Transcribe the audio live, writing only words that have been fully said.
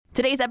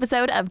Today's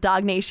episode of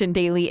Dog Nation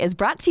Daily is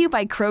brought to you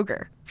by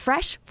Kroger,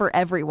 fresh for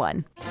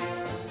everyone.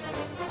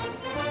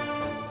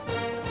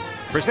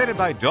 Presented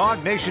by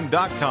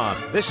DogNation.com.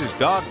 This is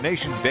Dog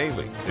Nation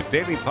Daily, the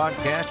daily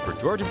podcast for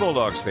Georgia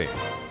Bulldogs fans.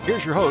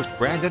 Here's your host,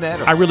 Brandon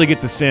Adams. I really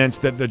get the sense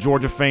that the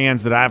Georgia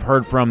fans that I've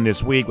heard from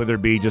this week, whether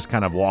it be just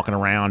kind of walking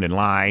around in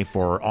life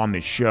or on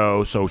this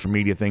show, social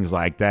media, things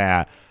like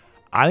that,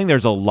 I think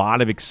there's a lot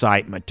of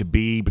excitement to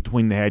be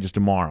between the hedges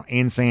tomorrow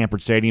in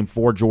Sanford Stadium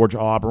for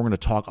Georgia-Auburn. We're going to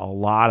talk a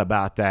lot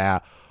about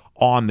that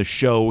on the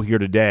show here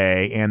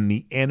today and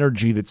the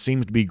energy that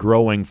seems to be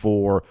growing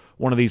for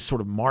one of these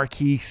sort of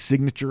marquee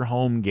signature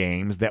home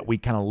games that we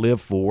kind of live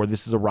for.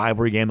 This is a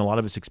rivalry game a lot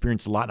of us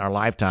experienced a lot in our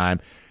lifetime.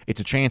 It's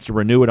a chance to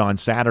renew it on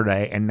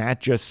Saturday, and that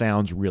just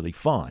sounds really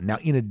fun. Now,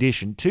 in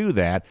addition to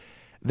that,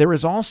 there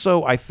is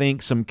also, I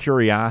think, some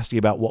curiosity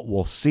about what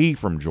we'll see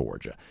from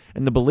Georgia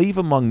and the belief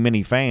among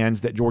many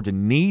fans that Georgia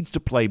needs to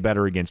play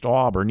better against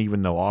Auburn,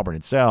 even though Auburn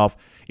itself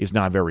is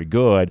not very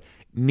good,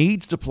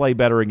 needs to play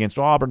better against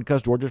Auburn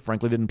because Georgia,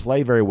 frankly, didn't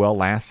play very well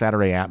last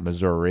Saturday at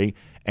Missouri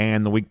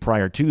and the week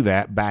prior to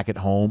that back at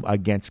home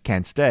against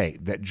Kent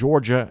State. That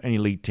Georgia, an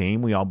elite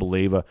team, we all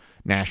believe a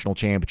national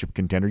championship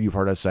contender. You've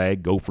heard us say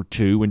go for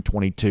 2 in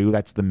 22.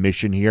 That's the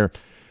mission here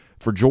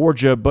for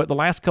Georgia, but the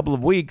last couple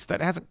of weeks,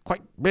 that hasn't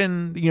quite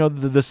been,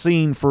 the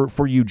scene for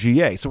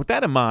UGA. So with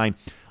that in mind,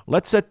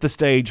 let's set the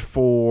stage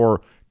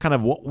for kind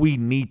of what we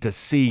need to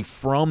see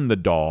from the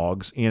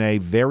Dogs in a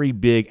very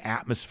big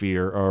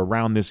atmosphere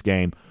around this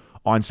game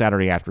on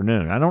Saturday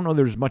afternoon. I don't know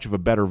there's much of a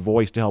better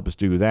voice to help us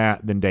do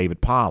that than David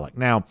Pollack.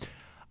 Now,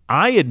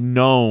 I had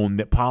known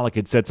that Pollack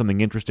had said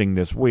something interesting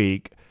this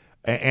week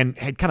and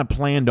had kind of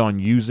planned on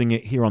using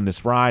it here on this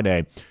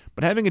Friday.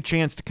 But having a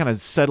chance to kind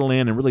of settle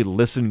in and really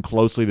listen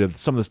closely to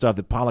some of the stuff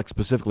that Pollack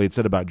specifically had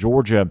said about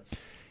Georgia,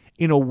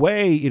 in a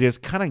way, it has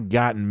kind of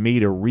gotten me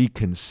to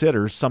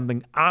reconsider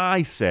something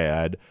I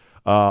said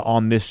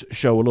on this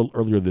show a little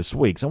earlier this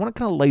week. So I want to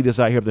kind of lay this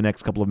out here for the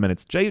next couple of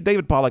minutes.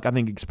 David Pollack, I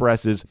think,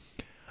 expresses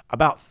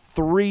about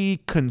 3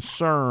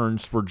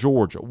 concerns for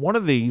Georgia. One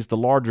of these, the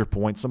larger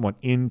point, somewhat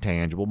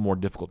intangible, more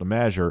difficult to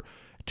measure.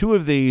 2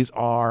 of these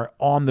are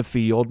on the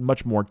field,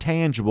 much more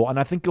tangible, and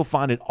I think you'll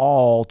find it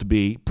all to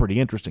be pretty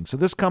interesting. So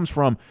this comes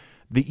from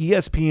the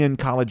ESPN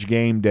College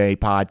Game Day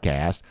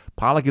podcast.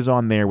 Pollack is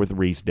on there with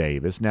Reese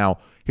Davis. Now,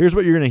 here's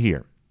what you're going to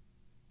hear.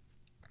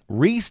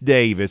 Reese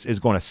Davis is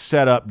going to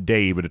set up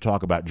David to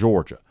talk about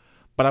Georgia.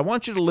 But I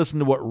want you to listen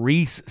to what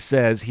Reese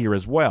says here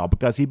as well,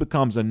 because he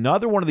becomes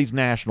another one of these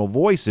national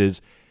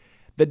voices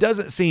that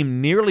doesn't seem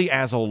nearly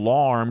as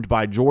alarmed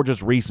by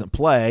Georgia's recent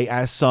play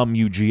as some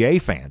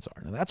UGA fans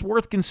are. Now, that's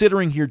worth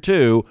considering here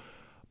too,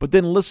 but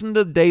then listen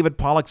to David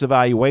Pollack's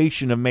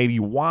evaluation of maybe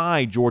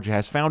why Georgia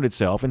has found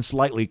itself in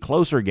slightly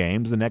closer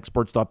games than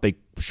experts thought they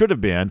should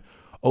have been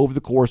over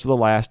the course of the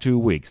last 2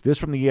 weeks. This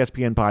from the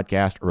ESPN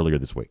podcast earlier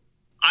this week.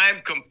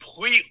 I'm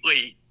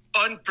completely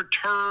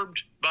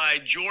unperturbed by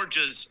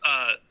Georgia's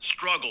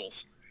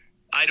struggles.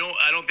 I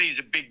don't think it's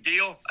a big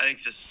deal. I think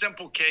it's a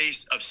simple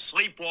case of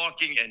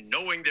sleepwalking and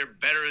knowing they're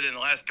better than the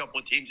last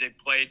couple of teams they've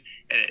played,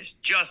 and it's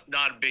just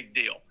not a big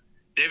deal.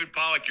 David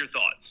Pollack, your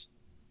thoughts?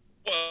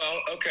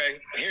 Well,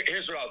 okay.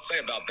 Here's what I'll say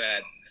about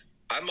that.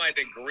 I might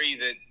agree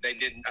that they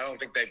didn't. I don't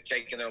think they've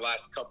taken their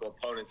last couple of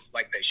opponents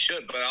like they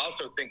should, but I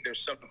also think there's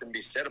something to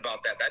be said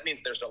about that. That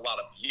means there's a lot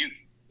of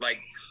youth.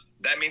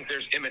 That means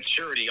there's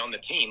immaturity on the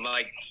team.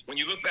 When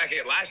you look back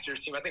at last year's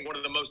team, I think one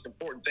of the most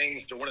important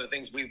things, or one of the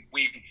things we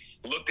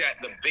looked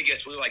at the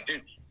biggest, we were like,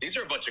 dude, these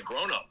are a bunch of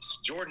grown-ups.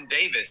 Jordan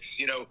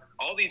Davis,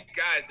 all these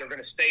guys, they're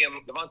going to stay in.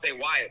 Devontae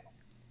Wyatt,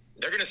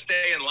 they're going to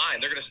stay in line.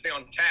 They're going to stay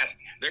on task.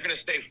 They're going to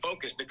stay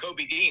focused.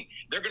 Nakobe Dean,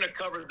 they're going to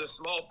cover the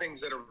small things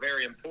that are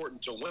very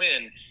important to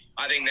win.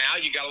 I think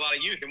now you got a lot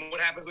of youth. And what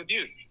happens with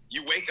youth?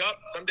 You wake up,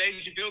 some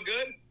days you feel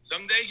good,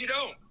 some days you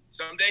don't.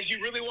 Some days you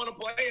really want to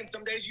play, and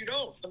some days you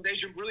don't. Some days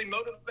you're really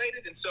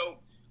motivated. And so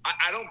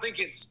I don't think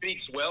it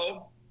speaks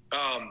well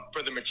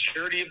for the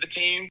maturity of the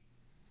team.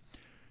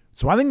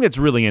 So I think that's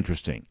really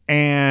interesting.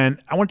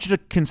 And I want you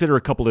to consider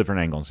a couple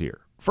different angles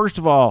here. First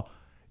of all,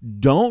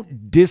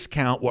 don't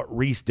discount what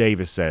Reese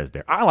Davis says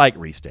there. I like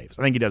Reese Davis.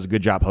 I think he does a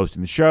good job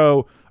hosting the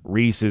show.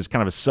 Reese is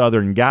kind of a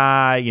Southern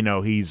guy.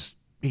 He's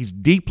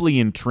deeply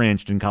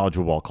entrenched in college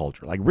football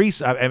culture. Like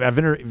Reese, I've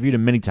interviewed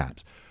him many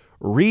times.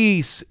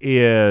 Reese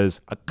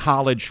is a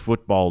college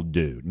football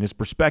dude, and his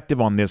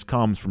perspective on this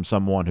comes from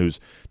someone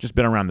who's just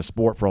been around the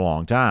sport for a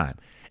long time.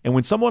 And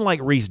when someone like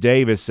Reese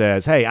Davis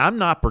says, hey, I'm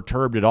not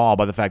perturbed at all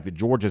by the fact that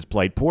Georgia's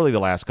played poorly the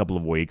last couple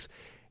of weeks,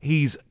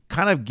 he's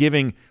kind of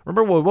giving –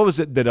 remember what was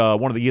it that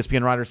one of the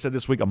ESPN writers said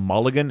this week, a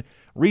mulligan?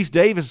 Reese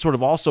Davis is sort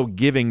of also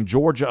giving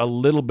Georgia a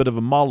little bit of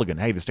a mulligan.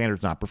 Hey, the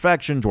standard's not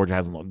perfection. Georgia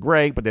hasn't looked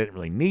great, but they didn't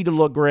really need to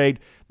look great.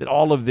 That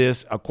all of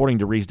this, according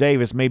to Reese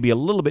Davis, may be a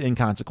little bit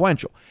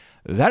inconsequential.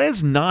 That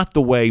is not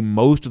the way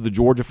most of the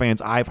Georgia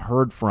fans I've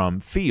heard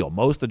from feel.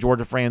 Most of the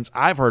Georgia fans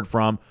I've heard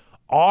from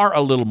are a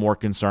little more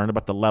concerned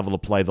about the level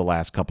of play the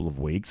last couple of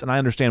weeks, and I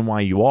understand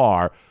why you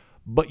are.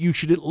 but you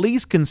should at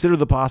least consider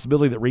the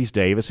possibility that Reese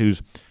Davis,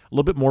 who's a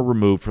little bit more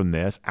removed from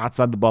this,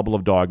 outside the bubble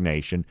of Dog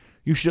Nation,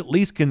 you should at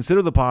least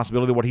consider the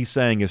possibility that what he's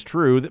saying is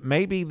true, that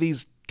maybe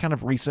these kind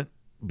of recent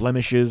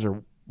blemishes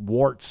or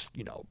warts,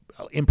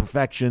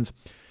 imperfections,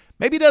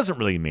 maybe it doesn't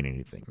really mean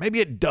anything. Maybe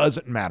it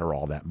doesn't matter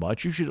all that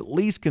much. You should at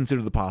least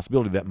consider the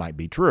possibility that might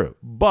be true.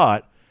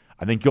 But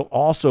I think you'll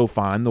also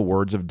find the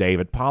words of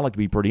David Pollack to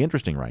be pretty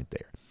interesting right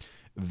there.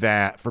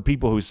 That for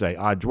people who say,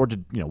 Georgia,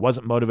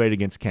 wasn't motivated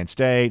against Kent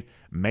State,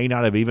 may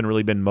not have even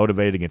really been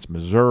motivated against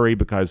Missouri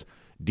because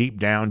deep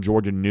down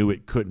Georgia knew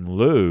it couldn't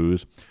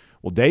lose.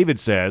 Well, David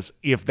says,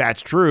 if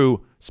that's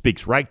true,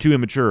 speaks right to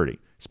immaturity,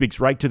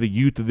 speaks right to the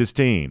youth of this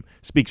team,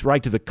 speaks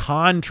right to the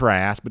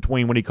contrast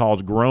between what he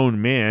calls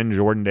grown men,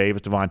 Jordan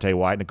Davis, Devontae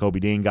White, and Kobe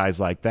Dean, guys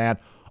like that,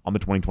 on the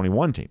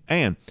 2021 team.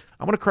 And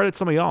I'm going to credit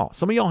some of y'all.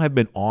 Some of y'all have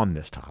been on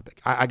this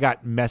topic. I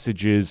got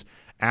messages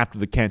after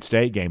the Kent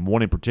State game.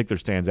 One in particular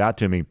stands out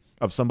to me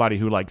of somebody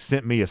who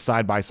sent me a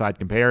side-by-side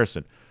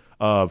comparison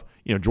of,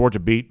 Georgia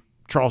beat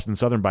Charleston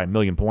Southern by 1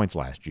 million points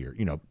last year.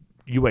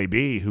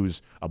 UAB,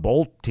 who's a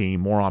bowl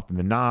team more often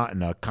than not,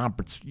 and a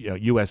conference,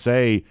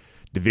 USA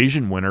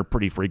division winner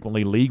pretty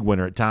frequently, league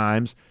winner at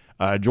times.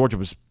 Georgia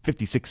was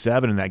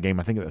 56-7 in that game.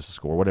 I think that was the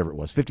score, whatever it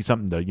was,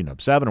 50-something to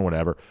 7 or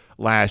whatever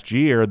last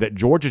year. That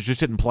Georgia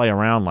just didn't play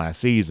around last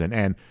season,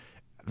 and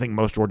I think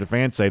most Georgia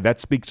fans say that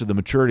speaks to the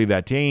maturity of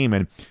that team.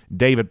 And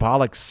David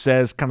Pollack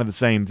says kind of the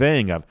same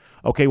thing of,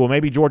 okay, well,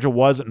 maybe Georgia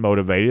wasn't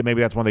motivated.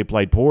 Maybe that's why they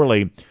played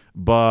poorly.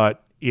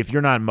 But if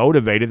you're not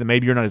motivated, then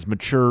maybe you're not as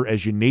mature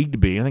as you need to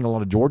be. And I think a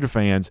lot of Georgia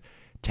fans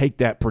take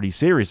that pretty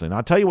seriously. And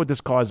I'll tell you what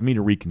this caused me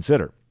to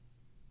reconsider.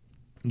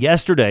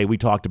 Yesterday, we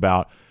talked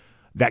about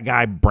that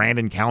guy,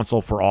 Brandon Council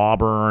for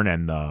Auburn,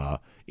 and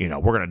we're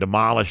going to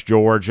demolish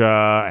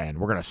Georgia, and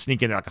we're going to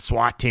sneak in there like a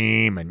SWAT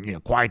team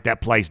and, quiet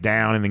that place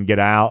down and then get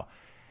out.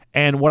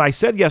 And what I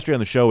said yesterday on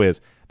the show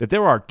is that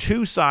there are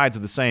two sides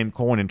of the same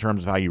coin in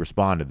terms of how you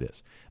respond to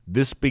this.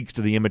 This speaks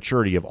to the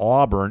immaturity of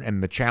Auburn,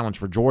 and the challenge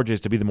for Georgia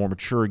is to be the more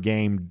mature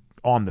game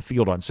on the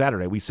field on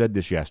Saturday. We said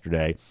this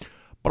yesterday.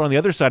 But on the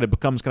other side, it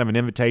becomes kind of an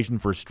invitation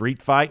for a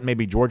street fight.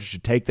 Maybe Georgia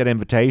should take that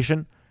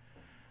invitation.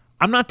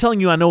 I'm not telling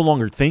you I no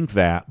longer think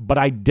that, but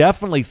I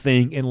definitely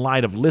think, in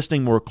light of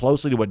listening more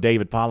closely to what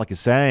David Pollack is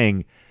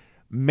saying,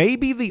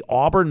 maybe the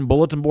Auburn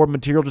bulletin board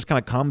material just kind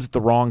of comes at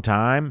the wrong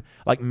time.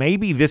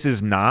 Maybe this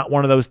is not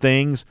one of those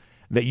things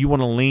that you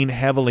want to lean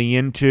heavily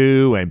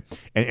into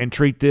and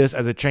treat this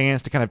as a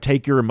chance to kind of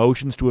take your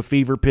emotions to a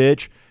fever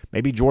pitch.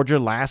 Maybe Georgia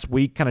last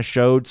week kind of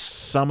showed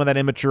some of that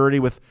immaturity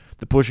with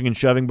the pushing and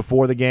shoving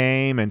before the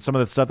game and some of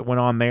the stuff that went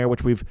on there,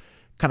 which we've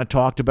kind of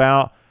talked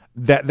about.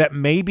 That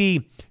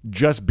maybe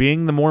just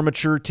being the more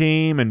mature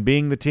team and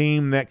being the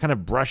team that kind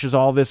of brushes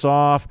all this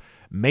off,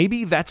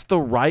 maybe that's the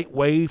right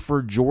way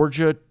for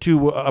Georgia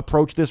to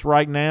approach this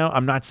right now.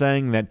 I'm not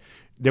saying that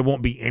there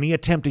won't be any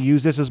attempt to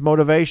use this as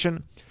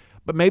motivation,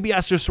 but maybe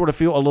I just sort of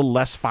feel a little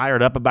less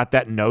fired up about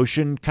that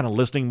notion, kind of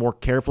listening more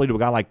carefully to a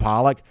guy like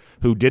Pollack,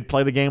 who did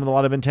play the game with a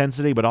lot of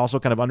intensity, but also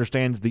kind of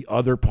understands the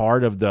other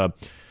part of the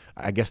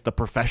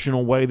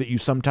professional way that you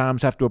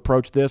sometimes have to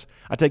approach this.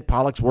 I take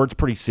Pollack's words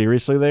pretty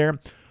seriously there.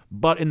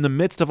 But in the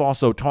midst of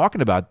also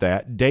talking about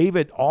that,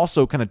 David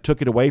also kind of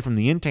took it away from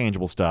the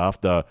intangible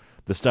stuff, the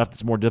stuff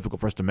that's more difficult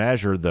for us to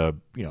measure, the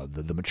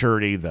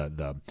maturity,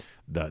 the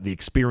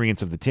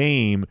experience of the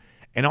team,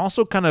 and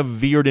also kind of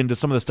veered into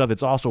some of the stuff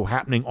that's also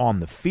happening on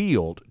the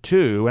field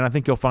too. And I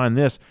think you'll find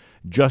this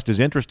just as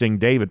interesting.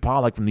 David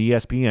Pollack from the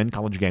ESPN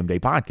College Game Day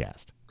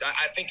podcast.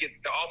 I think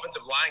the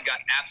offensive line got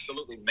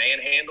absolutely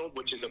manhandled,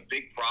 which is a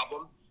big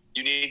problem.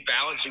 You need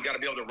balance. You got to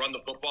be able to run the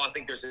football. I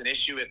think there's an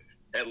issue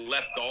at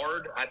left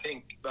guard. I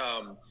think,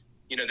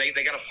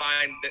 they got to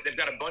find – they've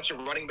got a bunch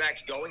of running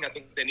backs going. I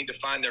think they need to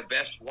find their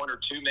best one or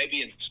two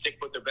maybe and stick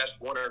with their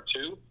best one or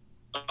two.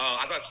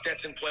 I thought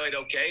Stetson played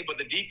okay, but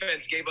the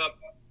defense gave up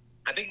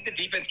 – I think the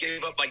defense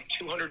gave up like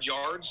 200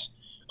 yards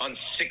on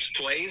 6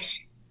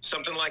 plays,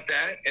 something like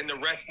that. And the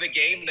rest of the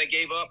game, they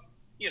gave up,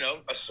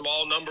 a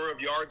small number of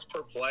yards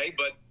per play.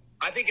 But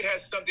I think it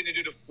has something to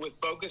do with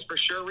focus for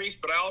sure, Reese.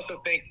 But I also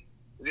think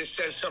this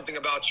says something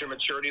about your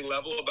maturity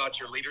level, about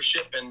your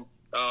leadership, and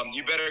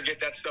you better get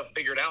that stuff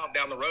figured out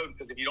down the road,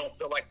 because if you don't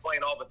feel like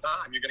playing all the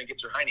time, you're going to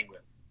get your hiney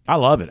whipped. I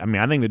love it. I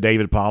mean, I think that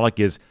David Pollack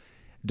is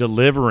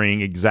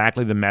delivering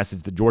exactly the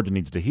message that Georgia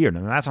needs to hear.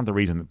 And that's not the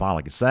reason that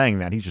Pollack is saying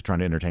that. He's just trying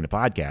to entertain a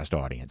podcast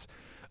audience.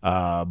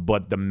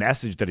 But the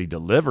message that he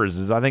delivers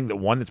is, I think, the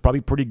one that's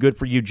probably pretty good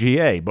for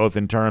UGA, both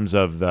in terms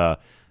of the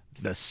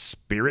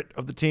spirit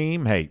of the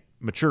team. Hey,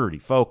 maturity,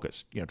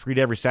 focus, treat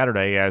every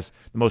Saturday as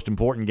the most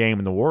important game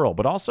in the world,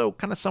 but also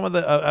kind of some of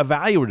the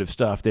evaluative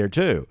stuff there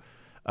too.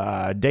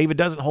 David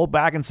doesn't hold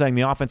back in saying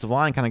the offensive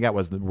line kind of got,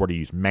 was the word he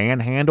used,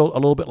 manhandled a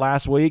little bit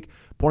last week,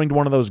 pointing to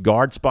one of those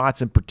guard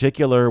spots in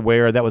particular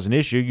where that was an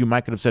issue. You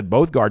might could have said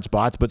both guard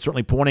spots, but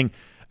certainly pointing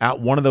out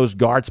one of those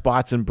guard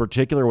spots in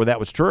particular where that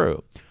was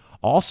true.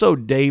 Also,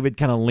 David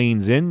kind of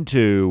leans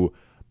into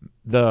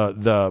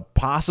the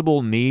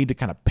possible need to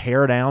kind of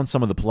pare down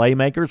some of the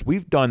playmakers.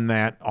 We've done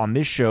that on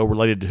this show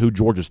related to who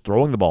Georgia's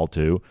throwing the ball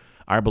to.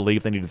 I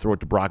believe they need to throw it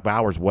to Brock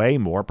Bowers way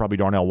more, probably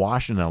Darnell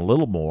Washington a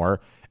little more,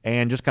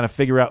 and just kind of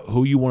figure out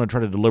who you want to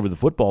try to deliver the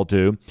football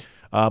to.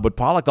 But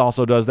Pollock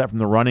also does that from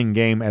the running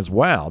game as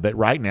well, that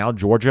right now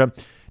Georgia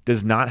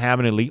does not have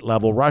an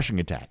elite-level rushing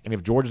attack. And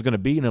if Georgia's going to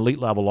be an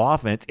elite-level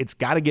offense, it's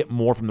got to get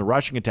more from the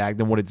rushing attack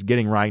than what it's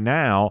getting right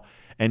now.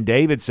 And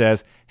David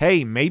says,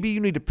 hey, maybe you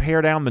need to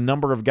pare down the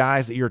number of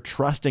guys that you're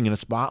trusting in a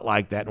spot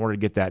like that in order to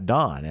get that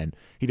done. And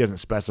he doesn't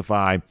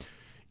specify,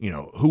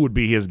 who would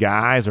be his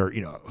guys or,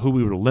 who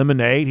we would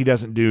eliminate. He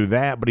doesn't do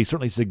that, but he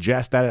certainly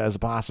suggests that as a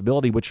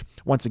possibility, which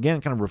once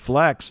again kind of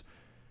reflects,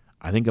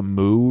 I think, a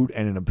mood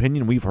and an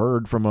opinion we've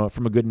heard from a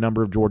good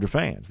number of Georgia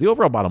fans. The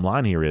overall bottom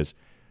line here is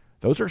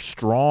those are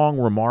strong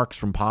remarks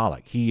from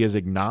Pollock. He is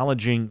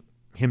acknowledging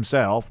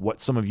himself what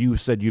some of you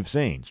said you've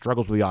seen.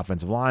 Struggles with the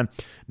offensive line,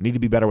 need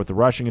to be better with the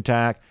rushing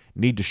attack,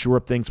 need to shore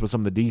up things with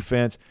some of the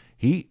defense.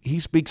 He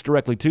speaks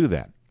directly to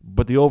that.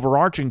 But the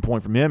overarching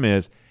point from him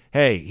is,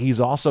 hey,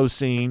 he's also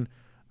seen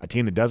a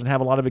team that doesn't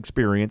have a lot of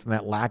experience, and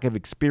that lack of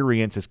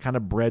experience has kind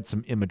of bred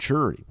some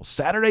immaturity. Well,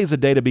 Saturday's a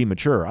day to be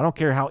mature. I don't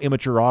care how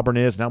immature Auburn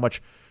is and how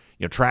much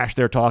trash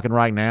they're talking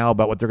right now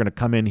about what they're going to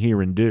come in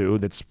here and do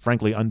that's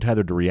frankly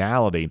untethered to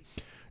reality.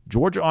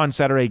 Georgia on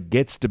Saturday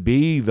gets to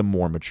be the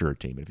more mature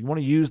team. If you want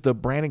to use the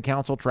Brandon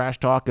Council trash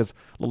talk as a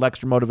little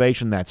extra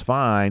motivation, that's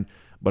fine.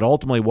 But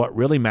ultimately what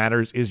really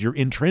matters is your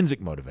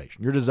intrinsic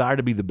motivation, your desire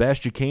to be the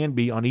best you can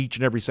be on each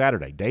and every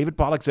Saturday. David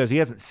Pollock says he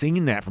hasn't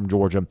seen that from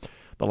Georgia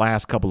the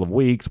last couple of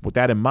weeks. With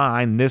that in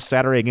mind, this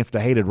Saturday against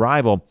a hated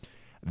rival,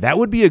 that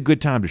would be a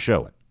good time to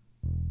show it.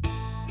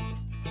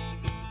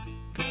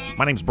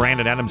 My name's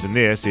Brandon Adams, and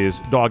this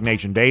is Dog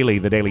Nation Daily,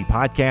 the daily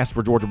podcast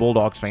for Georgia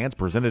Bulldogs fans,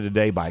 presented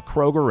today by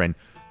Kroger, and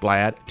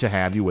glad to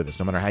have you with us.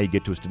 No matter how you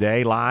get to us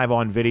today, live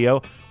on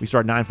video, we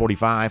start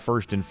 9:45,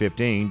 1st and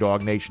 15,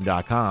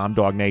 DogNation.com,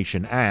 Dog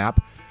Nation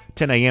app.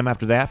 10 a.m.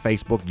 after that,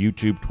 Facebook,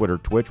 YouTube, Twitter,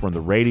 Twitch. We're on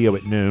the radio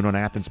at noon on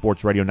Athens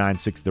Sports Radio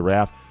 960 The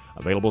Ref.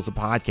 Available as a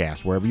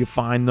podcast wherever you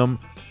find them.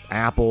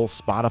 Apple,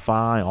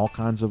 Spotify, all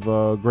kinds of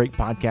great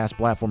podcast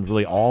platforms,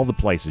 really all the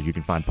places you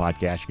can find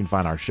podcasts. You can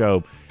find our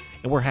show.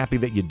 And we're happy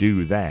that you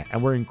do that.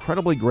 And we're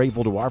incredibly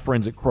grateful to our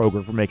friends at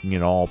Kroger for making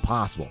it all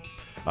possible.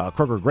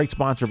 Kroger, a great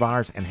sponsor of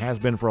ours and has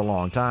been for a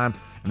long time.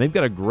 And they've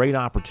got a great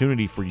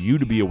opportunity for you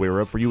to be aware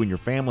of, for you and your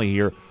family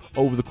here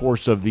over the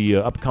course of the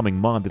upcoming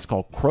month. It's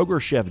called Kroger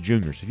Chef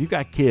Junior. So if you've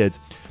got kids,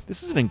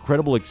 this is an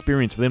incredible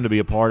experience for them to be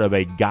a part of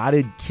a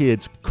guided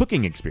kids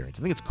cooking experience.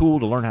 I think it's cool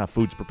to learn how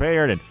food's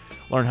prepared and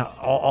learn how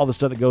all the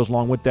stuff that goes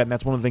along with that. And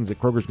that's one of the things that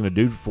Kroger's going to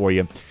do for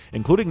you,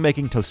 including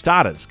making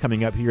tostadas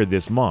coming up here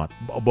this month,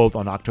 both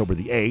on October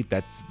the 8th,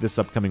 that's this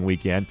upcoming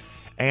weekend,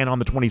 and on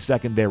the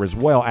 22nd there as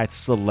well at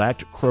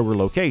select Kroger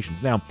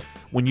locations. Now,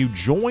 when you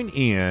join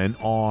in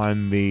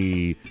on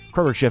the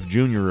Kroger Chef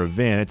Junior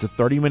event, it's a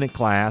 30-minute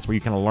class where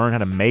you kind of learn how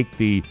to make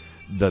the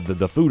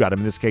food item,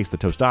 in this case the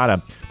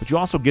tostada, but you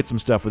also get some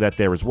stuff with that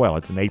there as well.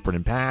 It's an apron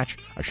and patch,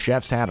 a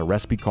chef's hat, a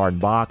recipe card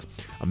and box,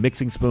 a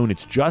mixing spoon.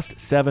 It's just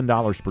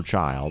 $7 per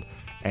child,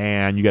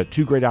 and you got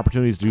two great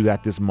opportunities to do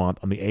that this month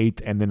on the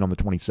 8th and then on the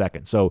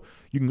 22nd. So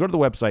you can go to the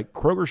website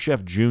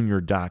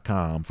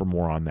KrogerChefJunior.com for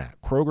more on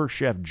that. Kroger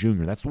Chef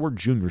Junior, that's the word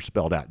junior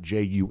spelled out,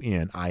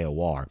 Junior.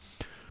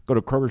 Go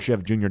to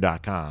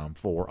KrogerChefJunior.com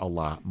for a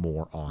lot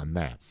more on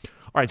that.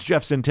 All right, it's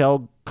Jeff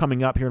Sintel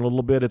coming up here in a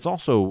little bit. It's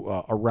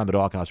also around the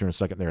doghouse here in a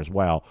second there as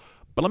well.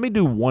 But let me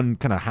do one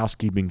kind of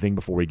housekeeping thing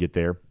before we get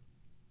there.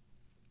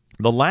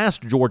 The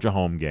last Georgia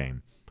home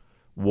game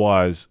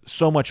was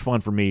so much fun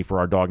for me for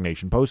our Dog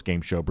Nation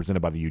postgame show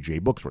presented by the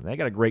UGA Bookstore. They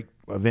got a great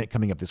event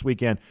coming up this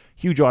weekend.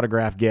 Huge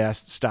autograph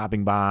guests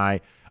stopping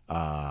by.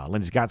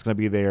 Lindsey Scott's going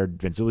to be there.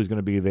 Vince Uli's going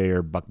to be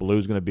there. Buck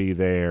Belew's going to be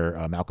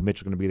there. Malcolm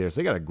Mitchell's going to be there.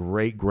 So they got a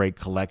great, great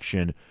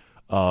collection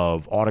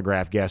of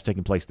autograph guests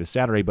taking place this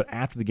Saturday. But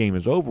after the game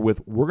is over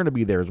with, we're going to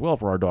be there as well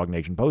for our Dog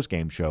Nation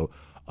postgame show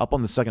up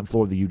on the second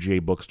floor of the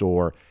UGA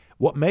Bookstore.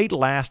 What made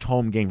last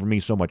home game for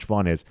me so much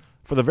fun is,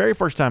 for the very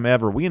first time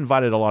ever, we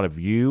invited a lot of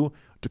you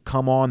to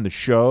come on the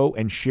show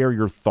and share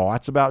your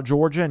thoughts about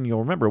Georgia. And you'll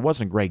remember, it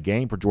wasn't a great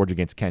game for Georgia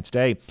against Kent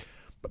State.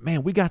 But,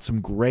 man, we got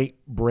some great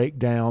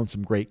breakdown,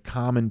 some great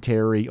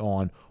commentary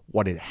on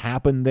what had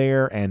happened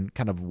there and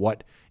kind of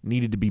what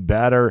needed to be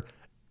better.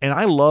 And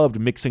I loved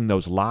mixing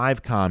those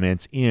live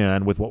comments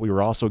in with what we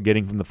were also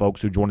getting from the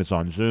folks who joined us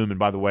on Zoom. And,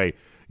 by the way,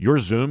 your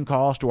Zoom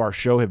calls to our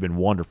show have been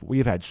wonderful. We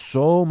have had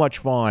so much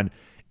fun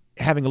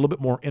having a little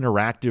bit more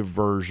interactive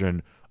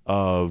version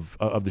of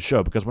the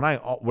show, because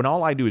when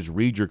all I do is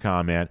read your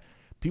comment,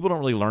 people don't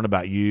really learn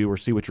about you or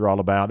see what you're all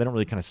about. They don't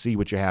really kind of see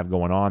what you have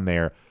going on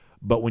there.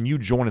 But when you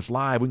join us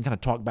live, we can kind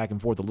of talk back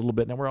and forth a little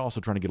bit. Now, we're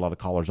also trying to get a lot of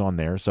callers on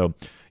there. So,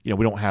 we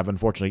don't have,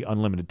 unfortunately,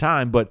 unlimited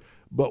time. But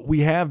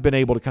we have been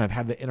able to kind of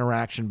have the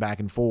interaction back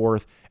and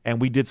forth. And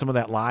we did some of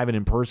that live and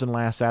in person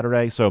last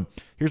Saturday. So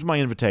here's my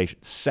invitation.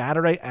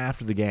 Saturday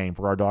after the game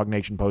for our Dog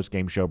Nation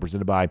post-game show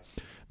presented by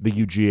the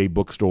UGA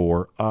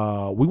bookstore,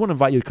 we want to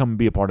invite you to come and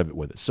be a part of it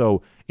with us.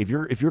 So if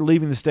you're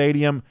leaving the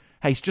stadium,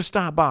 hey, just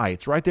stop by.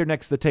 It's right there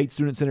next to the Tate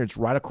Student Center. It's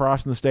right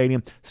across from the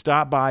stadium.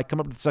 Stop by, come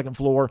up to the second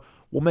floor.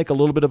 We'll make a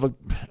little bit of a,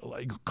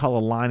 call a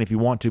line if you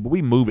want to, but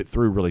we move it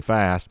through really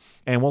fast,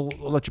 and we'll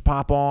let you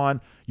pop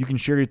on. You can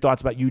share your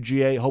thoughts about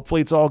UGA.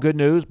 Hopefully it's all good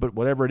news, but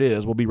whatever it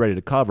is, we'll be ready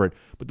to cover it.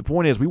 But the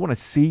point is, we want to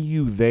see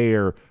you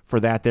there for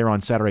that there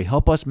on Saturday.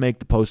 Help us make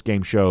the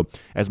post-game show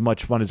as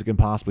much fun as it can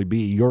possibly be.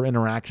 Your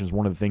interaction is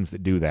one of the things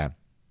that do that.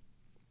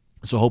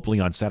 So hopefully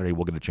on Saturday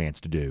we'll get a chance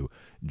to do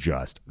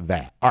just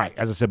that. All right,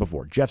 as I said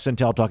before, Jeff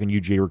Sentell talking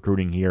UGA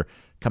recruiting here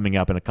coming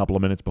up in a couple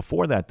of minutes.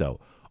 Before that,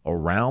 though,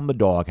 Around the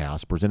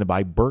Doghouse, presented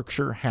by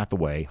Berkshire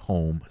Hathaway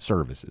Home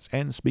Services.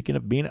 And speaking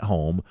of being at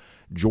home,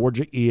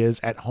 Georgia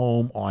is at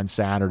home on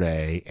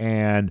Saturday.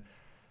 And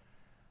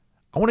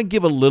I want to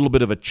give a little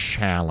bit of a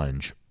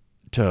challenge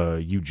to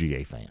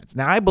UGA fans.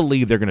 Now, I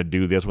believe they're going to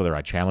do this, whether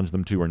I challenge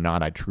them to or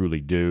not, I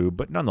truly do.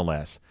 But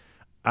nonetheless,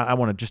 I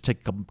want to just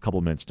take a couple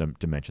of minutes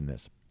to mention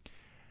this.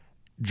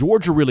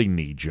 Georgia really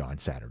needs you on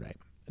Saturday.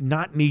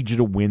 Not need you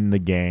to win the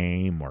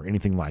game or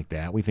anything like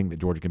that. We think that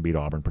Georgia can beat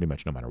Auburn pretty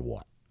much no matter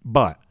what.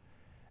 But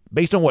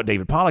based on what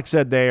David Pollack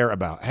said there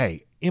about,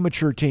 hey,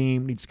 immature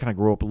team, needs to kind of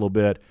grow up a little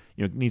bit,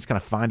 needs to kind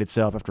of find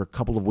itself after a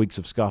couple of weeks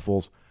of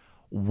scuffles,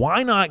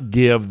 why not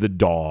give the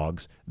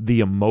Dogs the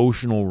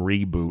emotional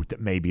reboot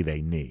that maybe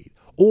they need?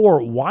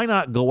 Or why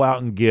not go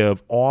out and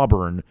give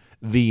Auburn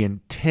the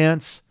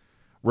intense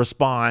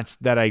response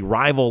that a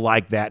rival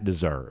like that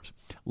deserves?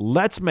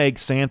 Let's make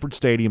Sanford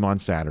Stadium on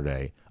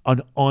Saturday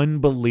an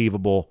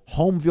unbelievable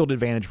home field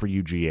advantage for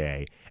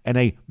UGA and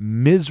a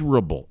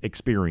miserable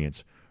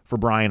experience for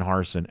Brian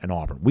Harsin and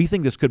Auburn. We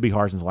think this could be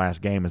Harsin's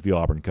last game as the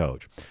Auburn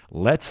coach.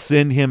 Let's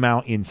send him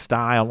out in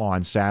style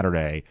on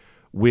Saturday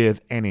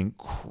with an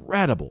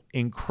incredible,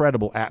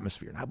 incredible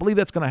atmosphere. And I believe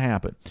that's going to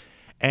happen.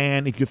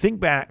 And if you think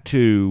back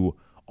to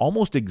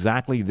almost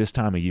exactly this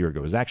time a year ago,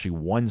 it was actually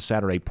one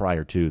Saturday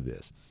prior to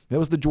this. That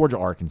was the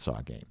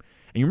Georgia-Arkansas game.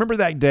 And you remember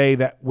that day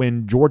that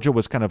when Georgia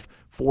was kind of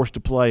forced to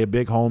play a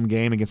big home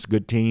game against a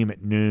good team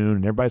at noon,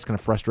 and everybody's kind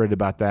of frustrated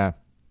about that.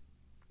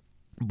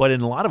 But in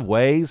a lot of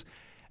ways,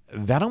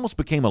 that almost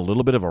became a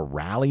little bit of a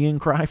rallying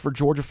cry for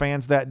Georgia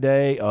fans that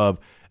day of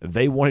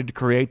they wanted to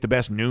create the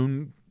best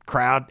noon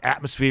crowd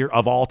atmosphere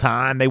of all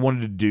time. They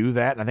wanted to do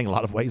that, and I think in a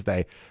lot of ways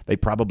they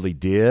probably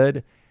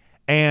did.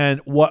 And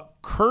what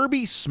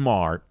Kirby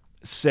Smart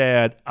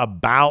said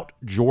about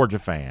Georgia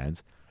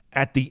fans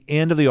at the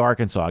end of the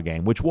Arkansas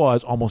game, which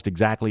was almost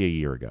exactly a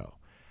year ago,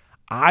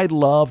 I'd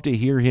love to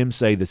hear him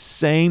say the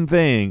same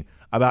thing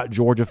about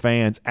Georgia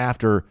fans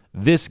after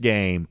this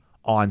game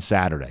on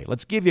Saturday.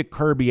 Let's give you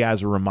Kirby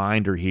as a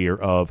reminder here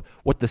of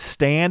what the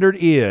standard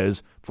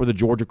is for the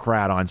Georgia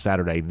crowd on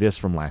Saturday, this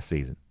from last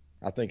season.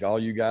 I think all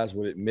you guys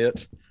would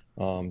admit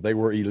they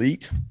were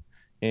elite,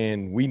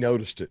 and we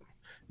noticed it.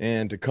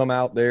 And to come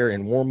out there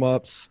in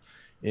warm-ups,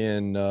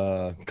 in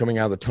coming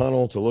out of the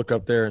tunnel, to look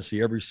up there and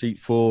see every seat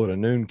full at a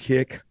noon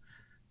kick,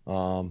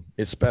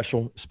 it's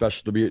special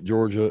to be at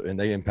Georgia, and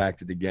they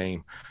impacted the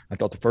game. I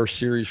thought the first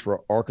series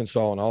for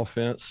Arkansas on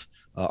offense,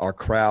 our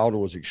crowd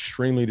was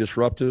extremely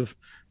disruptive.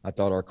 I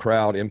thought our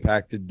crowd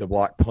impacted the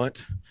block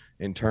punt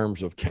in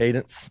terms of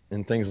cadence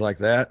and things like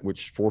that,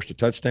 which forced a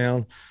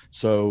touchdown.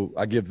 So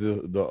I give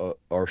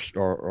our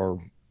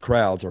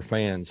crowds, our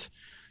fans,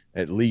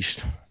 at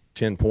least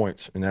 10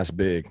 points, and that's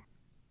big.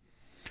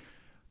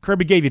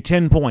 Kirby gave you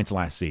 10 points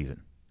last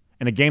season.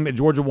 In a game that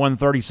Georgia won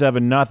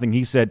 37-0,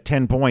 he said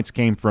 10 points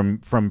came from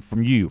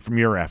you, from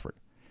your effort.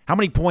 How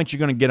many points are you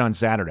going to get on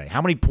Saturday?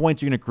 How many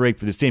points are you going to create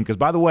for this team? Because,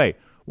 by the way,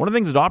 one of the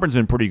things that Auburn's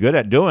been pretty good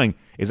at doing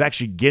is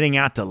actually getting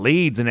out to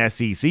leads in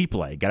SEC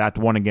play. Got out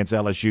to one against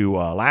LSU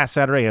last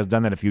Saturday, has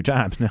done that a few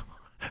times now.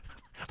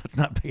 Let's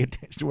not pay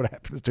attention to what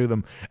happens to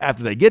them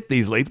after they get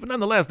these leads. But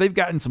nonetheless, they've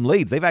gotten some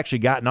leads. They've actually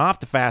gotten off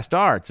to fast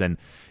starts. And,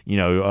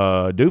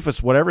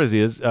 Doofus, whatever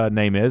his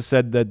name is,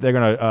 said that they're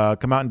going to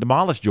come out and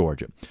demolish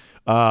Georgia.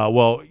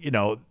 All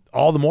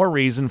the more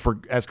reason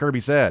for, as Kirby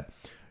said,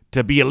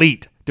 to be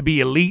elite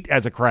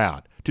as a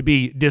crowd, to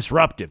be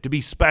disruptive, to be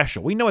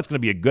special. We know it's going to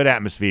be a good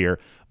atmosphere,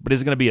 but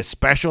is it going to be a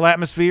special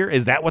atmosphere?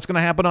 Is that what's going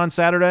to happen on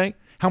Saturday?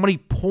 How many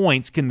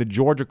points can the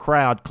Georgia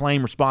crowd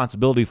claim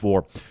responsibility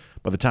for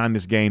by the time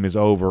this game is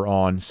over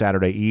on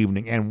Saturday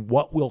evening? And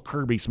what will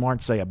Kirby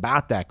Smart say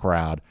about that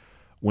crowd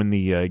when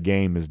the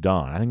game is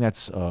done? I think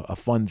that's a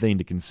fun thing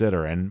to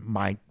consider. And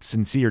my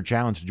sincere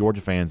challenge to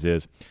Georgia fans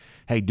is,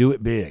 hey, do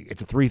it big.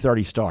 It's a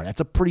 3:30 start.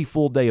 That's a pretty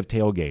full day of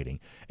tailgating,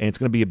 and it's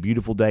going to be a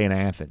beautiful day in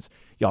Athens.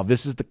 Y'all,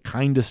 this is the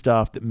kind of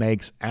stuff that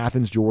makes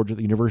Athens, Georgia,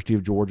 the University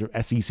of Georgia,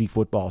 SEC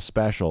football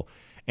special,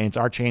 and it's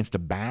our chance to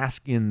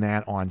bask in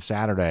that on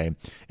Saturday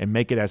and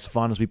make it as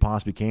fun as we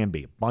possibly can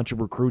be. A bunch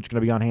of recruits going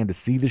to be on hand to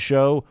see the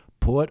show.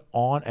 Put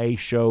on a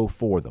show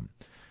for them.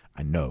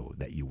 I know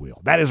that you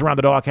will. That is Around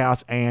the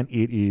Doghouse, and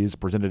it is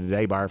presented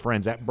today by our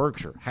friends at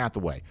Berkshire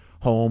Hathaway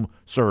Home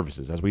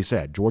Services. As we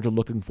said, Georgia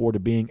looking forward to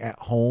being at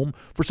home.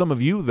 For some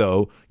of you,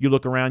 though, you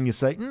look around and you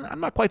say, I'm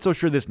not quite so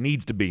sure this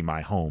needs to be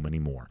my home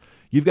anymore.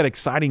 You've got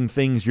exciting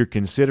things you're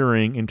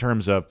considering in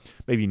terms of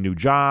maybe a new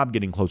job,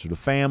 getting closer to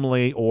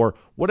family, or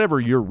whatever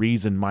your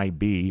reason might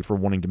be for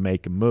wanting to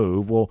make a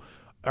move. Well,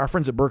 our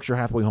friends at Berkshire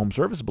Hathaway Home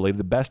Service believe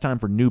the best time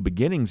for new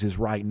beginnings is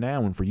right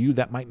now, and for you,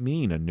 that might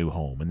mean a new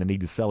home and the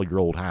need to sell your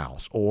old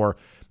house. Or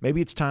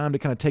maybe it's time to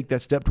kind of take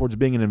that step towards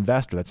being an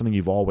investor. That's something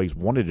you've always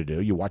wanted to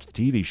do. You watch the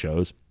TV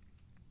shows,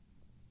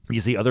 you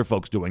see other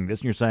folks doing this,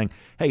 and you're saying,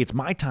 hey, it's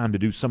my time to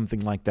do something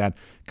like that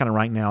kind of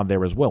right now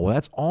there as well. Well,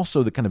 that's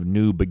also the kind of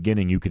new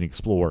beginning you can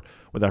explore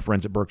with our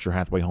friends at Berkshire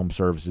Hathaway Home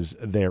Services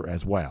there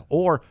as well.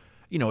 Or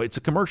it's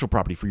a commercial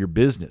property for your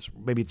business.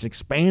 Maybe it's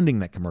expanding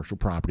that commercial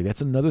property.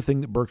 That's another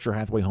thing that Berkshire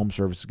Hathaway Home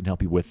Services can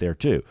help you with there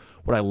too.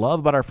 What I love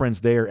about our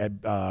friends there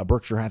at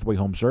Berkshire Hathaway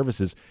Home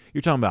Services,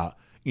 you're talking about,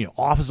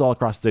 offices all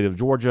across the state of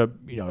Georgia,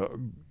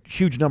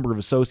 huge number of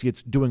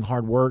associates doing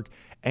hard work,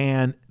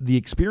 and the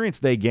experience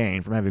they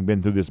gain from having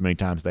been through this many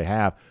times they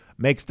have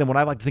makes them what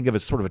I like to think of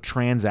as sort of a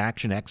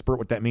transaction expert.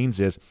 What that means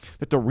is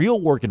that the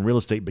real work in real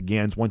estate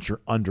begins once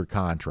you're under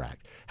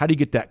contract. How do you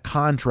get that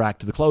contract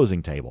to the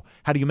closing table?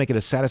 How do you make it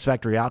a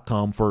satisfactory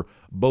outcome for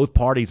both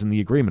parties in the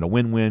agreement, a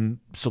win-win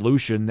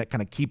solution that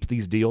kind of keeps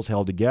these deals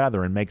held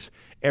together and makes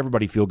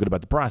everybody feel good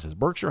about the process?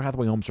 Berkshire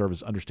Hathaway Home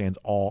Service understands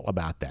all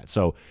about that.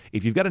 So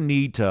if you've got a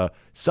need to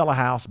sell a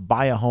house,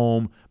 buy a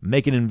home,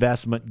 make an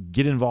investment,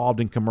 get involved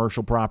in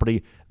commercial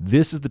property,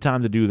 this is the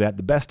time to do that.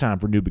 The best time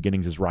for new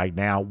beginnings is right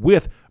now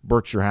with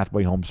Berkshire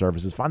Hathaway Home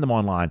Services. Find them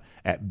online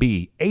at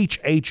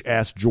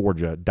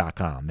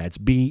bhhsgeorgia.com. That's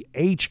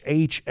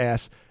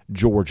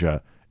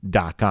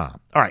bhhsgeorgia.com.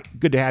 All right,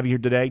 good to have you here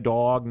today.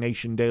 Dog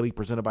Nation Daily,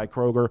 presented by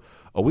Kroger.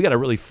 Oh, we got a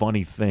really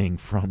funny thing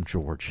from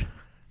George.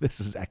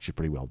 This is actually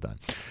pretty well done,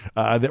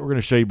 that we're going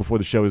to show you before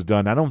the show is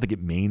done. I don't think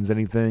it means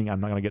anything.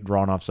 I'm not going to get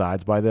drawn off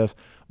sides by this,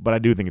 but I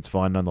do think it's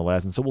fun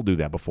nonetheless, and so we'll do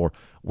that before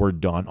we're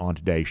done on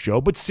today's show.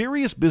 But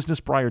serious business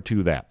prior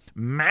to that.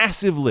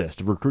 Massive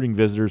list of recruiting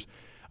visitors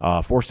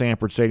for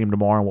Sanford Stadium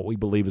tomorrow, and what we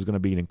believe is going to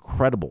be an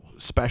incredible,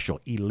 special,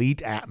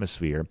 elite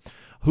atmosphere.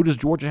 Who does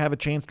Georgia have a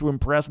chance to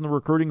impress on the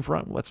recruiting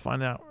front? Let's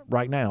find out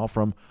right now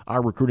from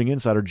our recruiting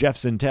insider, Jeff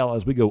Sintel,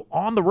 as we go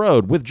on the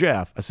road with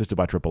Jeff, assisted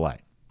by AAA.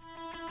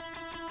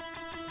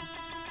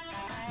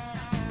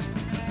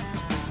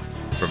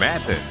 From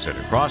Athens and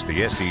across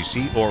the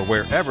SEC or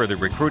wherever the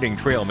recruiting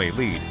trail may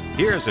lead,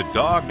 here's a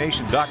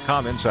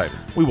DogNation.com insider.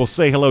 We will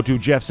say hello to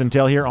Jeff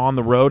Sintel here on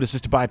the road,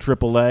 assisted by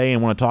AAA,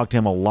 and want to talk to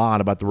him a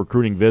lot about the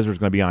recruiting visitors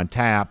going to be on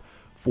tap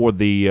for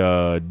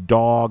the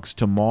Dogs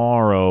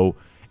tomorrow.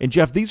 And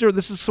Jeff, this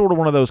is sort of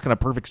one of those kind of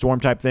perfect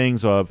storm type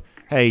things of,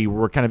 hey,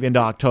 we're kind of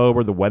into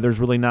October, the weather's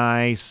really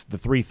nice, the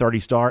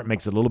 3:30 start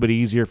makes it a little bit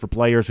easier for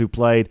players who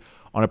played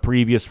on a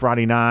previous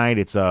Friday night.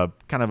 It's a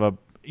kind of a,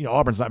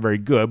 Auburn's not very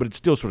good, but it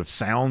still sort of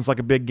sounds like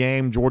a big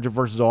game, Georgia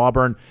versus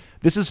Auburn.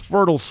 This is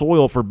fertile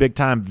soil for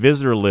big-time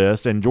visitor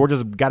lists, and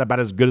Georgia's got about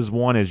as good as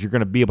one as you're going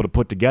to be able to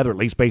put together, at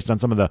least based on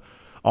some of the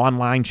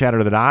online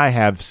chatter that I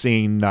have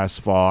seen thus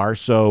far.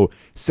 So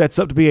sets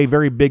up to be a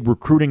very big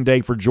recruiting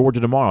day for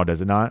Georgia tomorrow,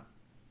 does it not?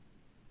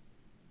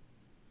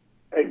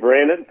 Hey,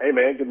 Brandon. Hey,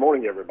 man. Good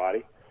morning,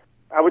 everybody.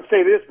 I would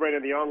say this,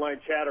 Brandon. The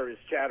online chatter is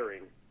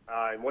chattering,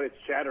 and what it's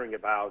chattering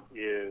about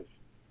is,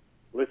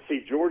 let's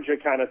see, Georgia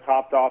kind of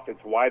topped off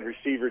its wide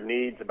receiver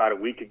needs about a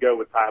week ago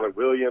with Tyler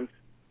Williams.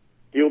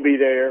 He'll be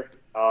there.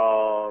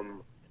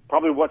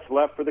 Probably what's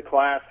left for the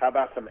class. How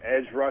about some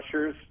edge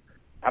rushers?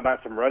 How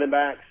about some running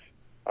backs?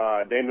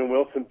 Damon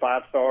Wilson,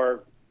 5-star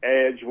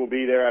edge, will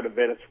be there out of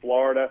Venice,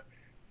 Florida.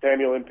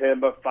 Samuel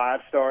Mpemba,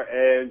 5-star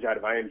edge out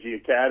of IMG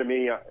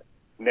Academy.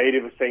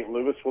 Native of St.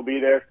 Louis will be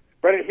there.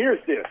 Brandon,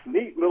 here's this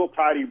neat little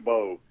tidy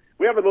bow.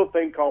 We have a little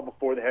thing called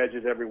Before the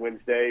Hedges every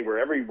Wednesday, where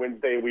every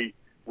Wednesday we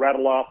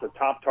rattle off the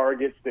top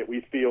targets that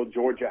we feel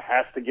Georgia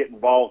has to get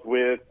involved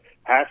with,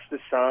 has to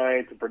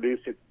sign to produce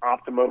its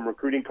optimum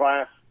recruiting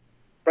class.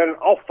 Brandon,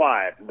 all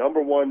 5,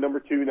 number 1, number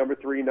 2, number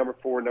 3, number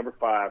 4, number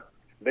 5,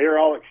 they're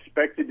all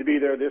expected to be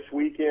there this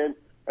weekend.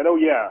 And, oh,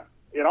 yeah,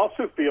 it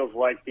also feels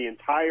like the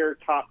entire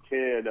top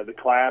 10 of the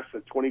class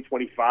of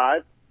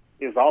 2025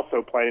 is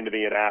also planning to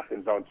be in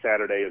Athens on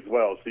Saturday as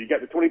well. So you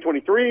got the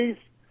 2023s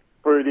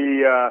for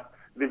the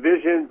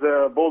Visions,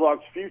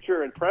 Bulldogs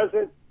future and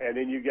present, and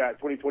then you got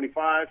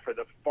 2025 for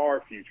the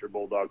far future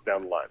Bulldogs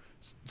down the line.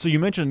 So you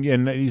mentioned,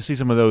 and you see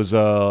some of those,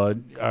 a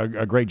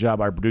great job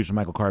by our producer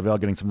Michael Carvel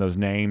getting some of those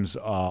names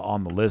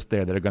on the list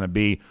there that are going to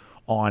be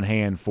on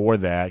hand for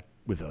that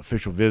with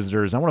official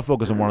visitors. I want to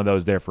focus on one of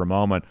those there for a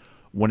moment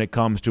when it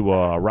comes to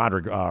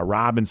Roderick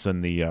Robinson,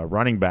 the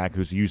running back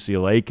who's a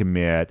UCLA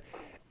commit.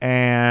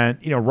 And,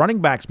 running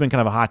back's been kind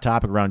of a hot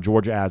topic around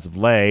Georgia as of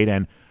late,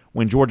 and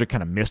when Georgia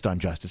kind of missed on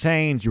Justice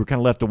Haynes, you were kind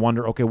of left to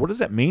wonder, okay, what does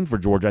that mean for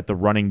Georgia at the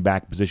running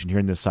back position here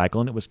in this cycle?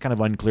 And it was kind of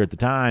unclear at the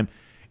time.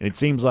 And it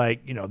seems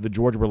like, the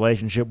Georgia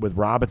relationship with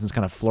Robinson's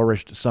kind of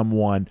flourished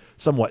somewhat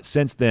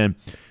since then.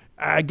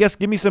 I guess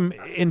give me some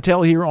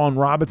intel here on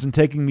Robinson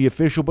taking the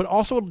official, but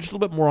also just a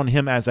little bit more on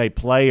him as a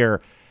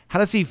player. How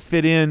does he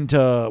fit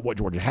into what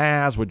Georgia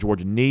has, what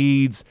Georgia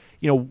needs?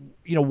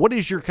 What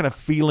is your kind of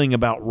feeling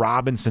about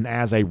Robinson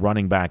as a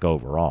running back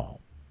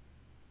overall?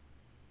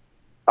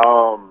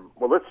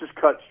 Well, let's just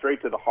cut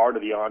straight to the heart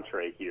of the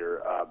entree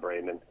here,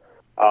 Brandon.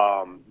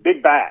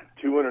 Big back,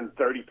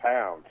 230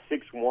 pounds,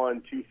 6'1",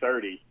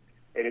 230.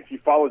 And if you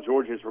follow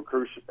Georgia's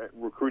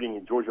recruiting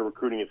and Georgia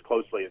recruiting as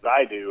closely as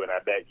I do, and I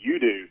bet you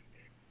do,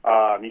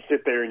 you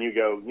sit there and you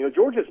go,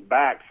 Georgia's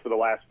backs for the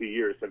last few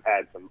years have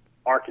had some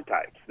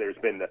archetypes. There's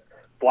been the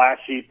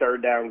flashy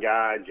third down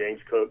guy,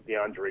 James Cook,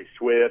 DeAndre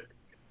Swift,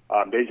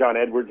 Dejon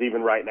Edwards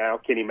even right now,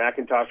 Kenny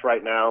McIntosh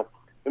right now.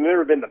 And there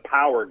have been the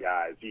power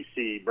guys. You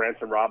see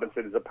Branson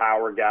Robinson is a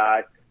power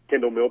guy.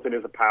 Kendall Milton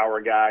is a power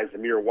guy.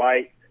 Zamir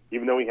White,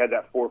 even though he had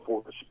that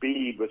 4.4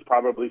 speed, was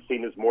probably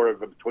seen as more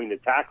of a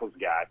between-the-tackles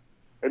guy.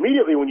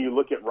 Immediately when you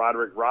look at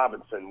Roderick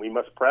Robinson, we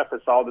must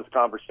preface all this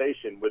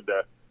conversation with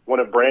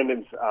one of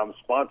Brandon's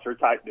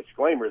sponsor-type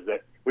disclaimers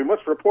that we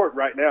must report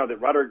right now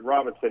that Roderick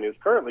Robinson is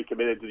currently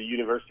committed to the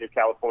University of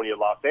California,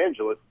 Los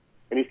Angeles,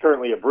 and he's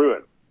currently a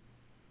Bruin.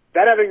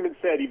 That having been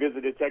said, he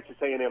visited Texas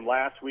A&M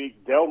last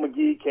week. Dell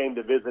McGee came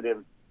to visit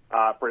him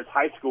for his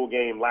high school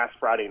game last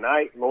Friday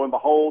night. Lo and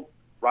behold,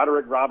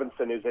 Roderick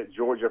Robinson is at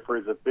Georgia for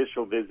his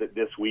official visit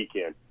this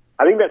weekend.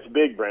 I think that's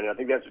big, Brandon. I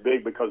think that's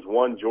big because,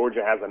 one,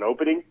 Georgia has an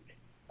opening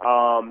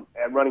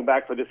at running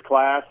back for this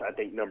class. I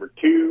think number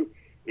two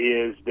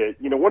is that,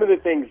 one of the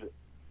things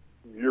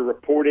you're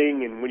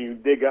reporting and when you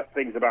dig up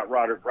things about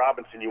Roderick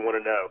Robinson, you want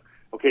to know,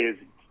 okay,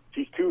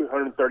 he's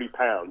 230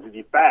 pounds. Is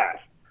he fast?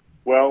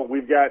 Well,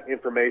 we've got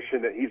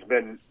information that he's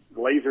been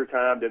laser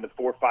timed in the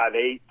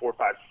 4.58,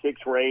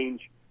 4.56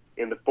 range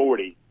in the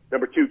 40.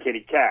 Number two, can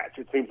he catch?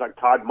 It seems like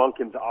Todd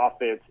Monken's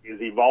offense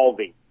is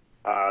evolving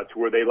to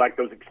where they like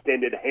those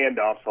extended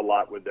handoffs a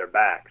lot with their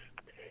backs.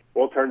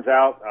 Well, it turns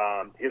out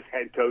his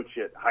head coach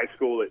at high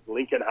school at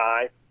Lincoln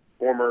High,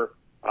 former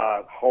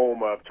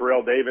home of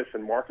Terrell Davis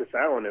and Marcus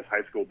Allen as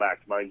high school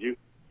backs, mind you.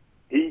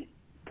 He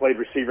played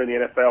receiver in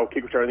the NFL,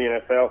 kick returner in the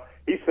NFL.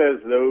 He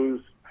says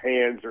those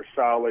hands are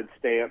solid,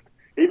 stamped.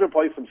 He even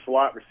plays some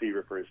slot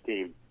receiver for his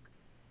team.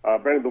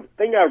 Brandon, the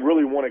thing I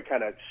really want to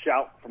kind of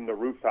shout from the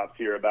rooftops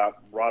here about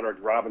Roderick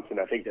Robinson,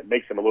 I think that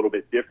makes him a little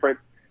bit different,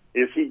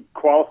 is he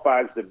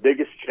qualifies the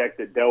biggest check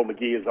that Dell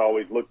McGee has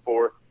always looked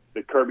for,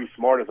 that Kirby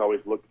Smart has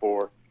always looked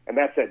for, and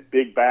that's that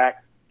big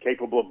back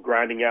capable of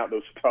grinding out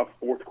those tough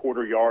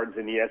fourth-quarter yards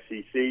in the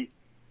SEC.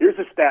 Here's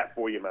a stat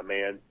for you, my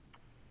man.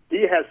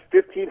 He has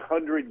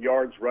 1,500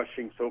 yards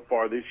rushing so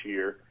far this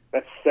year.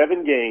 That's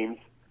 7 games,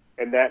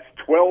 and that's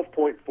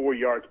 12.4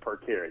 yards per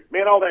carry.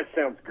 Man, all that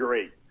sounds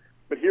great.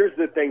 But here's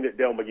the thing that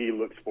Dell McGee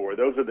looks for.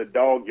 Those are the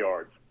dog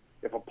yards.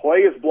 If a play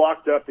is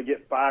blocked up to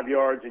get 5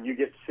 yards and you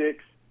get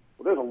 6,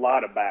 well, there's a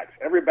lot of backs.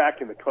 Every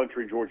back in the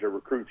country Georgia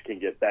recruits can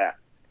get that.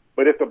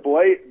 But if the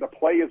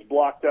play is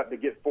blocked up to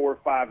get 4 or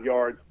 5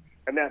 yards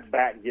and that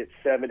back gets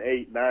 7,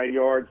 8, 9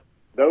 yards,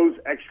 those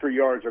extra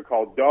yards are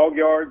called dog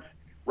yards.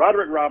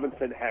 Roderick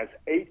Robinson has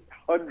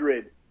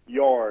 800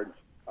 yards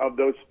of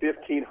those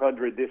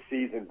 1,500 this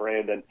season,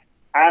 Brandon,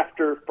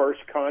 after first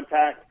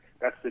contact.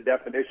 That's the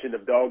definition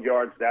of dog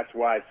yards. That's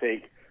why I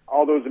think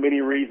all those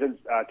many reasons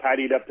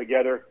tidied up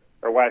together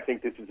are why I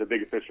think this is a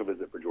big official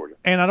visit for Georgia.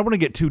 And I don't want to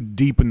get too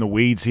deep in the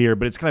weeds here,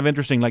 but it's kind of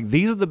interesting. Like,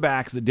 these are the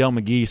backs that Dell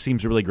McGee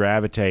seems to really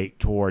gravitate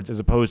towards, as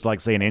opposed to, like,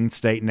 say, an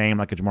in-state name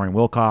like a Jamarian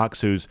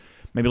Wilcox, who's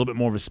maybe a little bit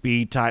more of a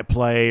speed-type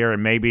player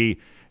and maybe,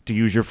 to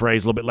use your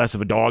phrase, a little bit less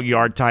of a dog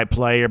yard type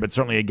player, but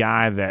certainly a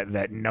guy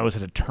that knows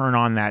how to turn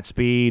on that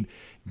speed.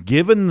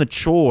 Given the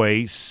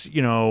choice,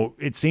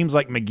 it seems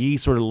like McGee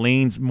sort of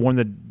leans more in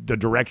the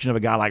direction of a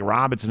guy like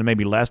Robinson and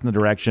maybe less in the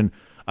direction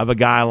of a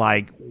guy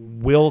like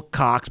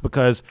Wilcox,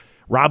 because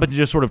Robinson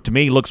just sort of, to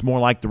me, looks more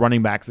like the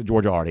running backs that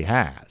Georgia already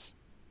has.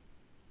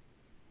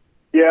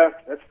 Yeah,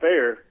 that's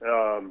fair.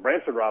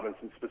 Branson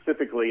Robinson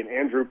specifically, and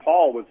Andrew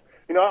Paul was,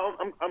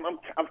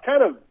 I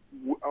kind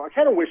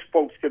of wish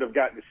folks could have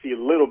gotten to see a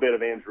little bit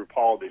of Andrew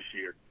Paul this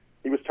year.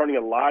 He was turning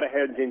a lot of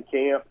heads in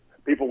camp.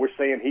 People were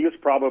saying he was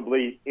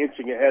probably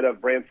inching ahead of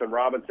Branson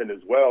Robinson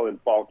as well in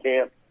fall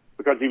camp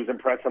because he was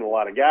impressing a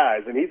lot of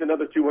guys. And he's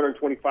another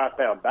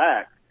 225-pound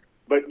back.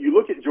 But you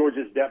look at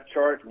Georgia's depth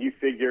chart and you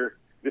figure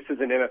this is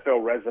an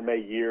NFL resume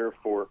year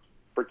for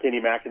Kenny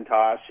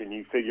McIntosh, and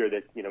you figure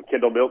that,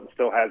 Kendall Milton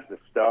still has the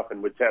stuff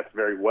and would test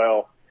very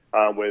well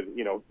with,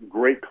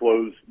 great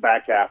close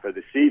back half of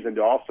the season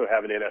to also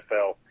have an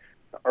NFL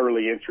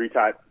early entry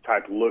type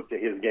look to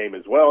his game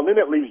as well. And then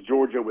it leaves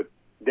Georgia with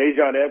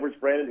Dejon Edwards,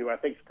 Brandon, who I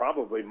think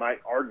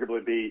might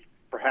arguably be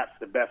perhaps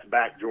the best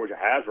back Georgia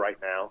has right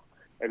now.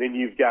 And then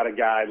you've got a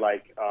guy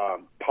like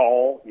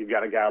Paul, you've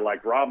got a guy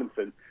like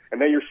Robinson,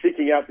 and then you're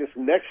seeking out this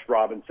next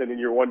Robinson, and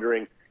you're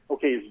wondering,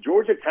 okay, has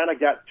Georgia kind of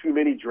got too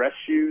many dress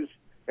shoes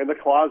in the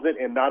closet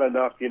and not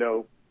enough,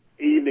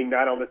 evening,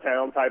 night on the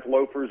town type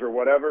loafers or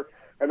whatever?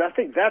 And I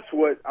think that's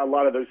what a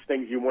lot of those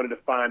things you wanted to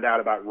find out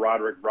about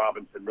Roderick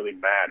Robinson really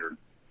mattered.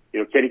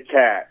 Can he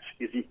catch?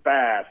 Is he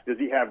fast? Does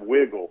he have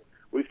wiggle?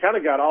 Well, he's kind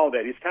of got all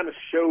that. He's kind of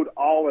showed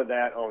all of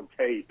that on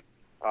tape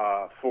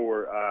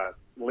for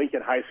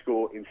Lincoln High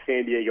School in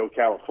San Diego,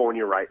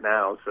 California right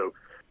now. So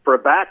for a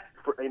back,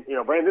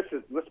 Brandon,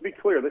 let's be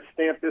clear. Let's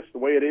stamp this the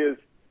way it is,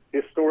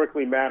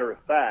 historically matter of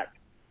fact.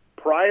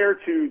 Prior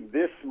to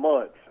this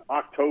month,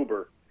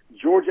 October,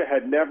 Georgia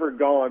had never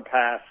gone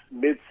past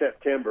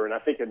mid-September, and I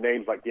think of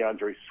names like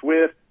DeAndre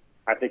Swift.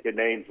 I think of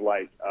names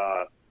like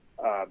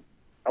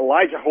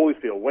Elijah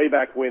Holyfield way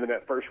back when in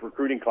that first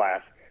recruiting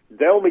class.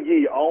 Dell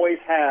McGee always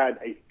had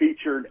a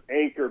featured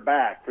anchor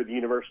back for the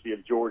University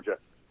of Georgia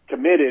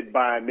committed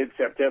by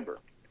mid-September.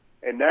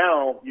 And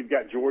now you've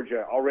got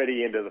Georgia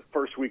already into the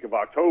first week of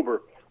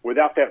October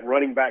without that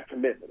running back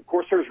commitment. Of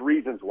course, there's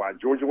reasons why.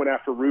 Georgia went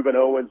after Reuben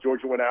Owens.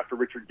 Georgia went after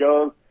Richard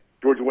Young.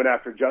 Georgia went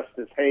after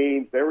Justice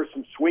Haynes. There were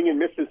some swing and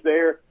misses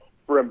there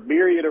for a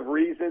myriad of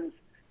reasons.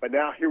 But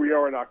now here we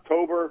are in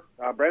October.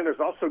 Brandon, there's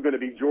also going to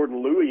be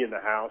Jordan Louis in the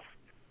house,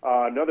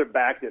 another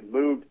back that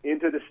moved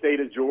into the state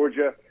of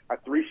Georgia, a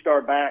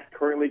 3-star back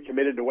currently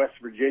committed to West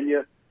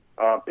Virginia.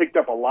 Picked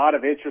up a lot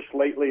of interest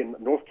lately, and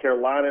North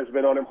Carolina has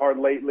been on him hard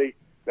lately.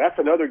 That's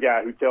another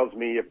guy who tells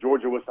me if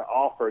Georgia was to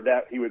offer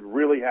that, he would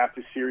really have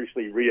to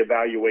seriously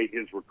reevaluate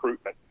his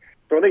recruitment.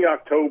 So I think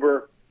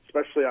October,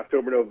 especially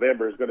October,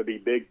 November, is going to be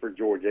big for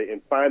Georgia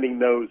in finding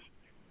those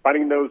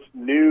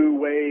new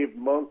wave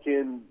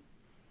Monken,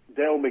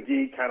 Dell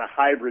McGee kind of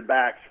hybrid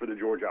backs for the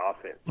Georgia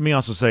offense. Let me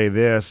also say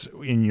this.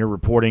 In your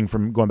reporting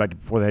from going back to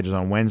Before the Hedges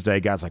on Wednesday,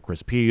 guys like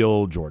Chris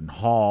Peel, Jordan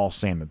Hall,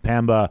 Sam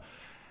Mpemba,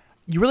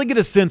 you really get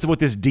a sense of what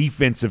this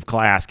defensive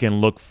class can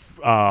look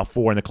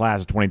for in the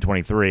class of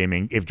 2023. I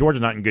mean, if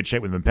Georgia's not in good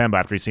shape with Mpemba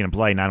after you've seen him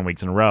play 9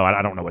 weeks in a row,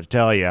 I don't know what to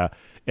tell you.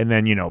 And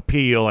then,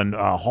 Peel and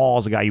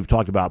Hall's a guy you've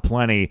talked about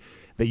plenty,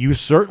 that you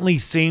certainly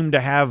seem to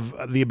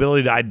have the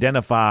ability to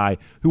identify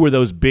who are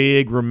those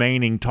big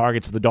remaining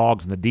targets of the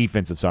Dogs on the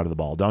defensive side of the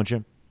ball, don't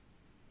you?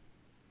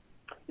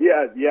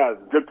 Yeah,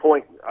 good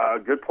point.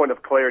 Good point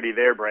of clarity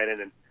there, Brandon.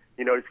 And,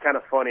 it's kind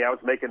of funny. I was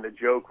making the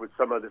joke with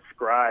some of the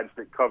scribes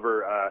that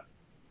cover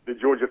the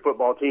Georgia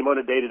football team on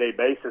a day-to-day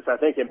basis. I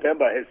think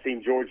Mpemba has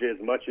seen Georgia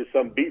as much as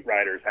some beat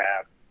writers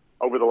have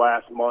over the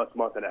last month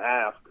and a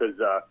half, because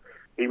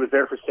he was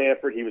there for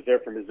Stanford. He was there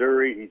for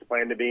Missouri. He's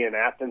planned to be in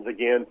Athens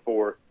again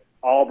for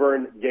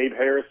Auburn. Gabe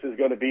Harris is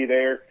going to be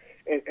there.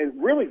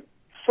 And really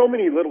so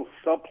many little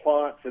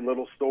subplots and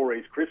little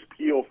stories. Chris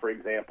Peel, for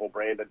example,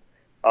 Brandon.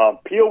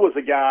 Peel was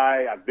a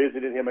guy, I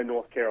visited him in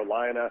North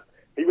Carolina.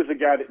 He was a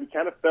guy that he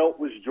kind of felt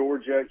was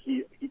Georgia.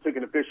 He took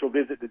an official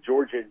visit to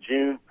Georgia in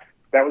June.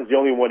 That was the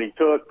only one he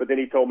took, but then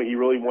he told me he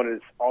really wanted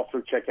to also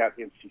check out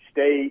NC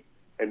State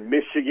and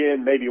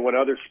Michigan, maybe one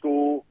other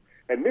school.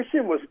 And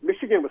Michigan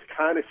was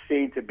kind of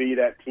seen to be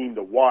that team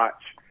to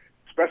watch,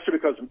 especially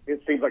because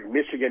it seems like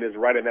Michigan is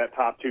right in that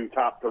top 2,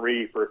 top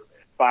 3 for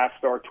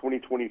 5-star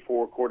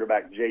 2024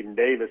 quarterback Jaden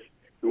Davis,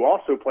 who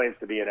also plans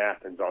to be in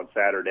Athens on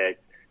Saturday.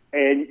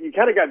 And you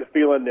kind of got the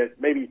feeling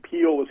that maybe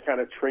Peel was kind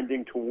of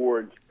trending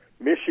towards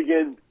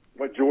Michigan.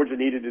 What Georgia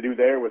needed to do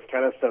there was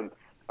kind of some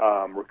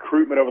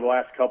recruitment over the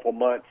last couple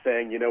months,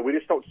 saying, we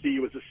just don't see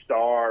you as a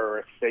star or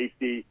a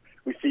safety.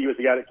 We see you as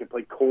a guy that can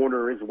play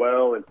corner as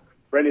well. And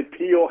Brendan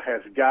Peel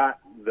has got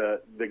the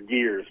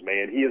gears,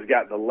 man. He has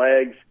got the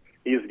legs.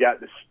 He has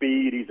got the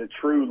speed. He's a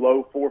true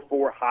low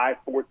 4.4, high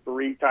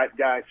 4.3 type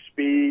guy.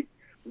 Speed,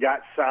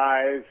 got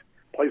size,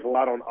 plays a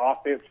lot on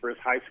offense for his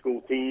high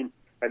school team.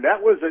 And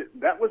that was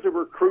a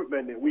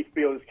recruitment that we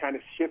feel has kind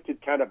of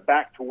shifted kind of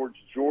back towards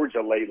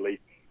Georgia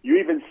lately. You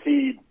even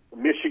see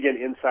Michigan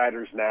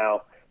insiders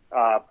now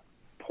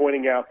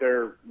pointing out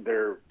their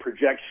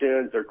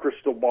projections, their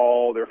crystal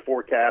ball, their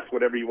forecast,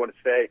 whatever you want to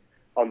say,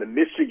 on the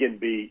Michigan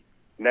beat,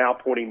 now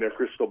pointing their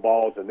crystal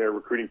balls and their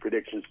recruiting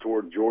predictions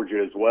toward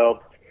Georgia as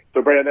well.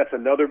 So, Brandon, that's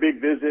another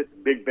big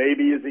visit. Big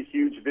Baby is a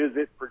huge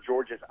visit for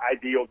Georgia's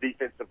ideal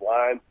defensive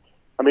line.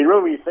 I mean,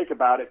 really, when you think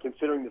about it,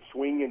 considering the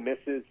swings and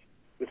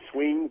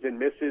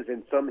misses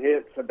and some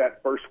hits of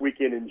that first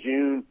weekend in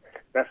June,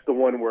 that's the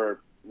one where,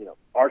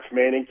 Arch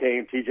Manning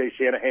came, TJ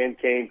Shanahan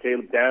came,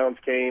 Caleb Downs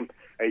came,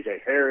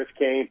 AJ Harris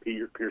came,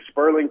 Pierce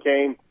Sperling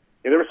came.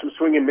 And there were some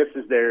swing and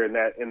misses there in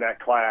that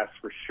class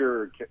for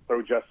sure.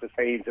 Throw Justice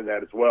Haynes in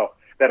that as well,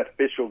 that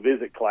official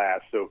visit class.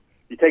 So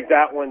you take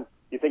that one,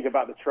 you think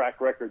about the track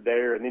record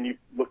there, and then you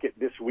look at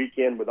this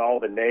weekend with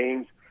all the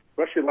names,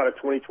 especially a lot of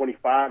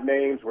 2025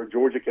 names where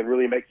Georgia can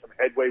really make some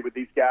headway with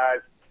these guys.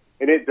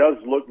 And it does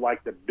look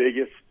like the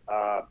biggest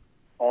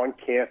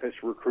on-campus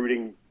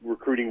recruiting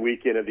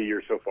weekend of the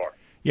year so far.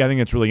 Yeah, I think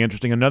that's really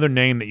interesting. Another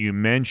name that you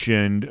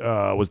mentioned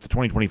was the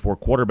 2024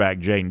 quarterback,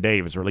 Jaden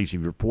Davis, or at least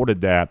you've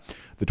reported that.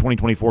 The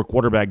 2024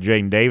 quarterback,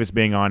 Jaden Davis,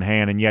 being on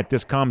hand, and yet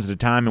this comes at a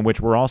time in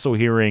which we're also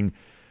hearing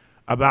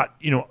about,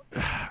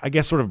 I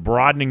guess sort of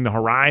broadening the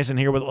horizon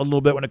here with a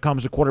little bit when it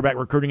comes to quarterback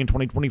recruiting in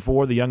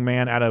 2024. The young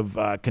man out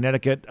of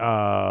Connecticut,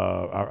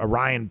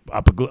 Ryan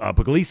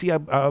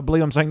Puglisi, I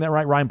believe I'm saying that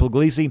right, Ryan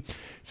Puglisi.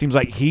 Seems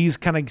like he's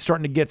kind of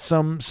starting to get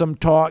some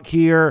talk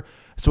here.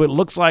 So it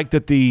looks like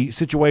that the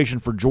situation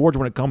for Georgia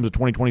when it comes to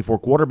 2024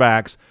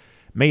 quarterbacks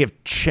may have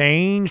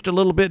changed a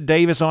little bit.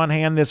 Davis on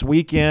hand this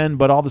weekend,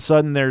 but all of a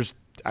sudden there's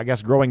I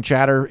guess, growing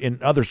chatter in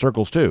other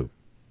circles too.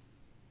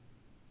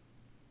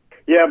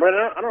 Yeah, but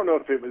I don't know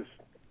if it was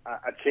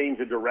a change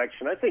of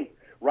direction. I think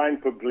Ryan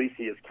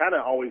Puglisi has kind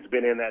of always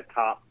been in that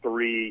top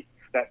three,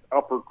 that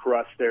upper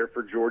crust there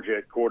for Georgia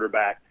at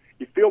quarterback.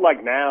 You feel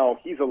like now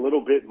he's a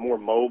little bit more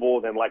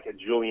mobile than like a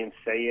Julian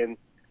Sayin.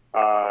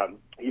 Now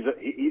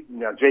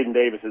Jaden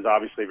Davis is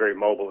obviously very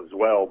mobile as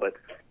well, but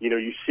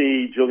you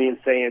see Julian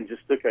Sayin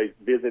just took a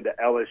visit to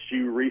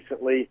LSU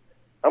recently.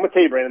 I'm gonna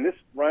tell you, Brandon, this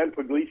Ryan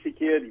Puglisi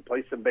kid, he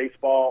plays some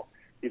baseball.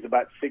 He's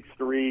about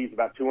 6'3", he's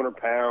about 200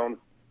 pounds.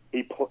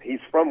 He's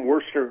from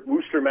Worcester,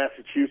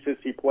 Massachusetts.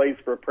 He plays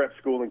for a prep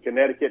school in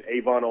Connecticut,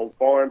 Avon Old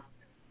Farms.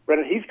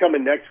 Brandon, he's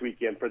coming next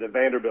weekend for the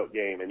Vanderbilt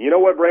game. And you know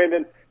what,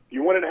 Brandon? If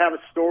you wanted to have a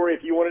story,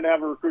 if you wanted to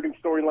have a recruiting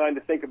storyline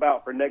to think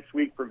about for next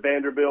week for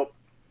Vanderbilt,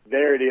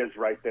 there it is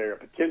right there. A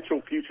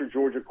potential future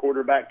Georgia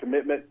quarterback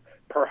commitment,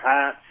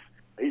 perhaps.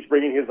 He's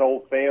bringing his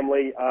whole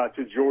family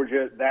to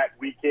Georgia that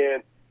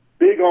weekend.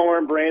 Big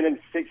arm, Brandon,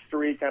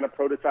 6'3", kind of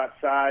prototype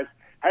size.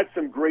 Had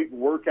some great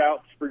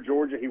workouts for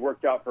Georgia. He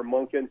worked out for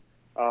Monken.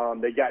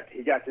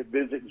 He got to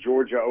visit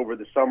Georgia over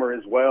the summer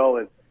as well.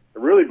 And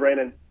really,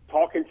 Brandon,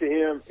 talking to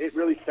him, it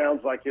really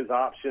sounds like his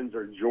options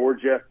are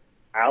Georgia,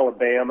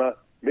 Alabama.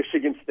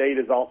 Michigan State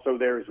is also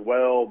there as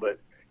well. But,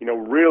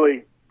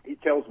 really, he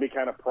tells me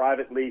kind of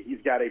privately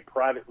he's got a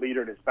private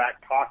leader in his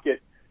back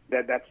pocket.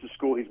 That's the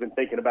school he's been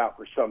thinking about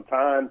for some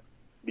time.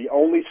 The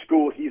only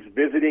school he's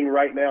visiting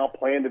right now,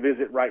 plan to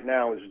visit right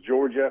now, is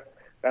Georgia.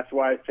 That's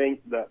why I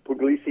think the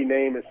Puglisi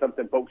name is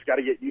something folks got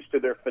to get used to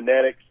their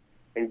phonetics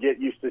and get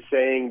used to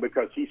saying,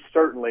 because he's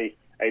certainly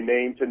a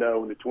name to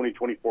know in the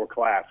 2024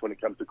 class when it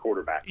comes to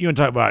quarterback. You want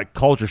to talk about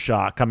culture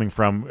shock coming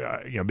from,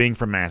 being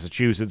from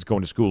Massachusetts,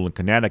 going to school in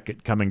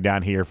Connecticut, coming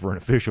down here for an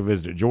official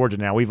visit to Georgia.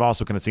 Now, we've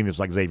also kind of seen this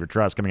like Xavier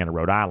Truss coming out of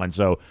Rhode Island.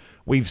 So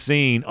we've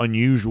seen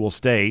unusual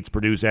states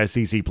produce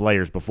SEC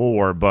players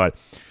before, but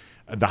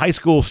the high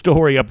school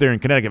story up there in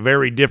Connecticut,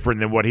 very different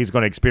than what he's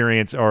going to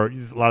experience, or a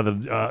lot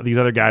of these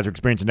other guys are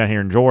experiencing down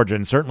here in Georgia.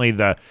 And certainly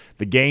the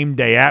game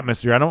day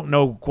atmosphere, I don't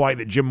know quite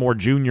that Jim Moore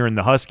Jr. and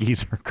the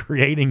Huskies are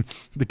creating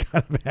the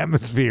kind of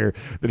atmosphere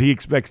that he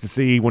expects to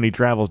see when he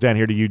travels down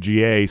here to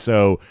UGA.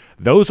 So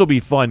those will be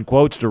fun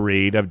quotes to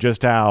read of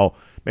just how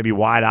maybe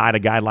wide-eyed a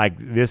guy like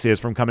this is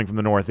from coming from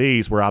the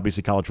Northeast, where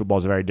obviously college football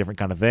is a very different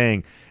kind of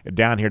thing,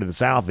 down here to the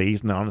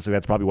Southeast. And honestly,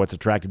 that's probably what's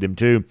attracted him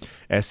to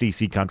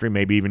SEC country,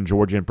 maybe even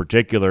Georgia in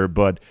particular.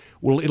 But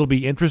it'll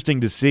be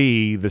interesting to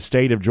see the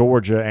state of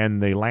Georgia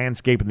and the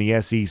landscape in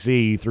the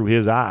SEC through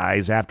his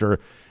eyes after,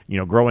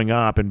 growing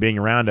up and being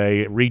around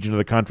a region of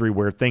the country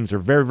where things are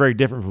very, very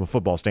different from a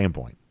football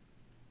standpoint.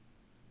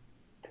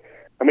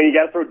 I mean, you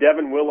got to throw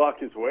Devin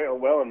Willock as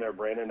well in there,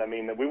 Brandon. I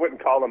mean, we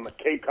wouldn't call them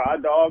Cape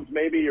Cod dogs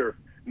maybe, or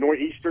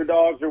Northeaster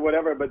dogs or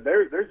whatever, but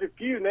there's a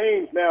few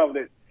names now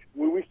that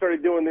when we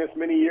started doing this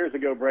many years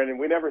ago, Brandon,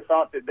 we never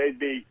thought that they'd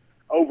be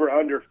over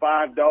under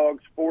 5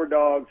 dogs, 4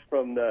 dogs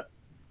from the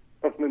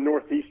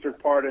northeastern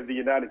part of the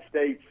United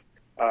States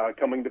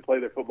coming to play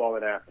their football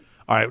in Athens.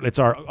 All right, it's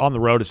our On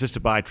the Road,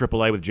 assisted by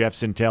AAA with Jeff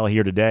Sintel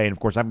here today. And, of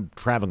course, I'm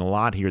traveling a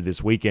lot here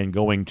this weekend,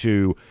 going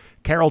to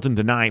Carrollton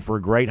tonight for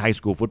a great high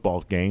school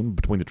football game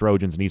between the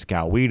Trojans and East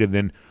Coweta,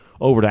 then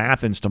over to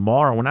Athens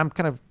tomorrow. When I'm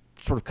kind of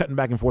sort of cutting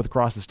back and forth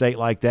across the state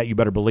like that, you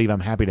better believe I'm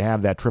happy to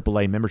have that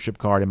AAA membership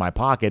card in my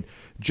pocket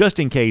just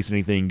in case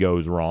anything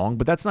goes wrong.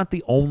 But that's not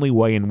the only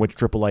way in which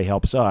AAA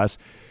helps us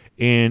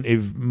in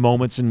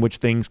moments in which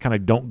things kind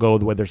of don't go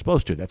the way they're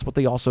supposed to. That's what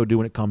they also do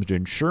when it comes to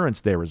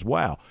insurance there as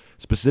well,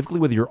 specifically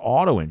with your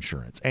auto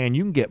insurance. And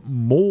you can get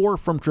more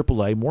from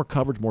AAA, more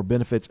coverage, more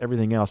benefits,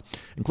 everything else,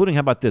 including, how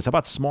about this? How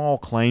about small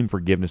claim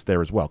forgiveness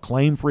there as well?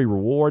 Claim-free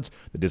rewards,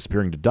 the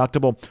disappearing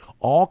deductible,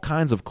 all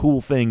kinds of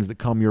cool things that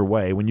come your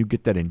way when you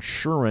get that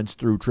insurance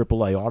through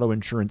AAA, auto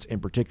insurance in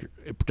particular.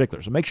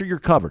 So make sure you're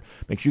covered.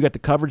 Make sure you got the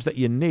coverage that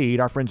you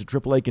need. Our friends at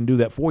AAA can do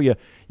that for you.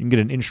 You can get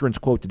an insurance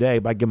quote today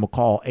by giving them a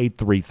call,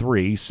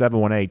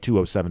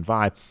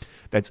 833-718-2075.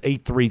 That's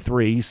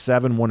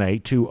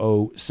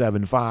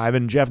 833-718-2075.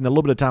 And, Jeff, in the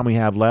little bit of time we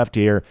have left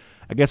here,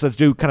 I guess let's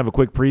do kind of a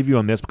quick preview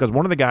on this, because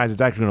one of the guys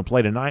that's actually going to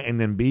play tonight and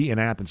then be in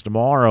Athens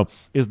tomorrow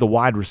is the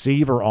wide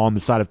receiver on the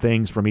side of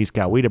things from East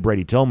Coweta,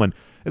 Brady Tillman.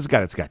 This is a guy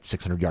that's got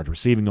 600 yards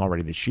receiving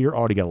already this year,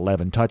 already got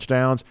 11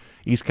 touchdowns.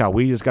 East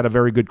Coweta's got a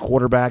very good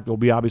quarterback that will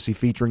be obviously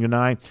featuring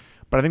tonight.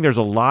 But I think there's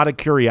a lot of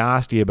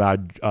curiosity about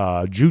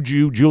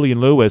Julian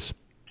Lewis,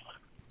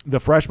 the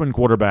freshman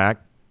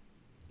quarterback,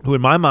 who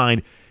in my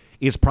mind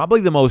is probably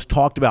the most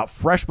talked about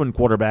freshman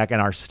quarterback in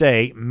our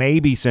state,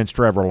 maybe since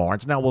Trevor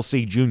Lawrence. Now we'll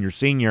see junior,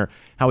 senior,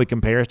 how he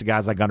compares to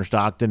guys like Gunnar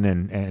Stockton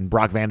and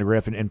Brock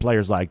Vandegrift and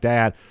players like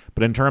that.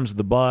 But in terms of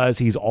the buzz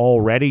he's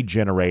already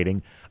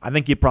generating, I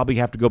think you probably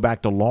have to go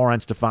back to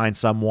Lawrence to find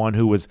someone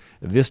who was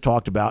this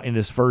talked about in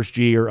his first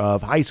year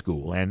of high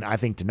school. And I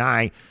think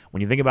tonight, when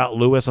you think about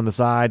Lewis on the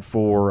side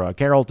for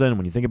Carrollton,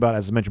 when you think about,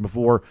 as I mentioned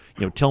before,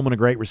 Tillman, a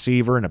great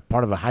receiver and a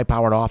part of a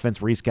high-powered offense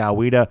for East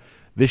Coweta,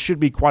 this should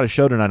be quite a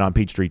show tonight on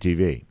Peachtree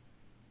TV.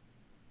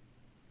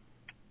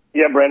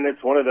 Yeah, Brandon,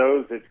 it's one of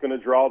those that's going to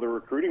draw the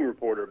recruiting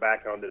reporter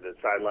back onto the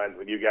sidelines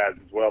with you guys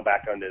as well,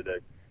 back onto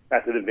the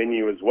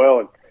venue as well.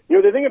 And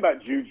the thing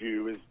about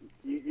Juju is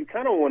you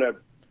kind of want to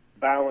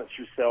balance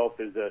yourself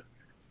as a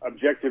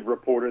objective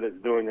reporter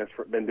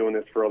that's been doing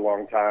this for a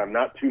long time.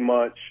 Not too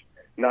much,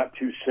 not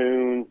too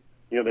soon.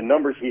 The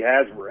numbers he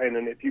has, and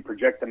then if you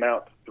project them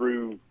out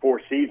through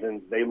 4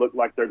 seasons, they look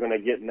like they're going to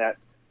get in that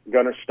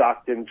Gunnar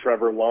Stockton,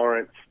 Trevor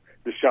Lawrence,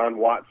 Deshaun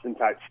Watson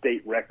type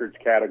state records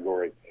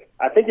category.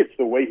 I think it's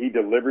the way he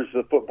delivers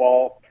the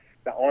football,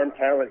 the arm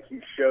talent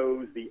he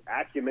shows, the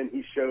acumen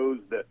he shows,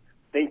 the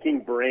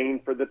thinking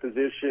brain for the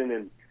position.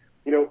 And,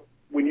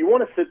 when you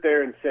want to sit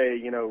there and say,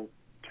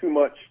 too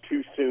much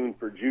too soon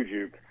for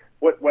Juju,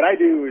 what I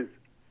do is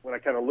when I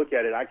kind of look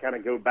at it, I kind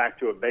of go back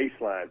to a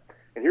baseline.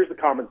 And here's the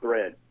common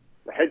thread.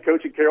 The head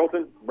coach at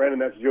Carrollton, Brandon,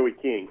 that's Joey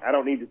King. I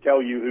don't need to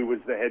tell you who was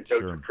the head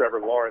coach of Trevor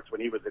Lawrence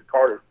when he was at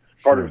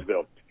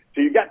Cartersville.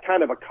 So you've got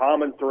kind of a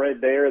common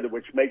thread there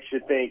which makes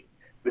you think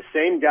the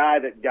same guy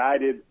that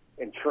guided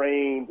and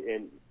trained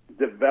and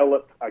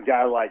developed a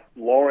guy like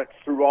Lawrence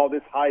through all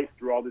this hype,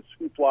 through all this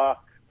hoopla,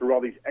 through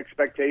all these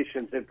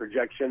expectations and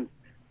projections,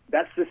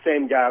 that's the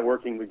same guy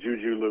working with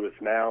Juju Lewis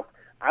now.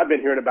 I've been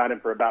hearing about him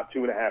for about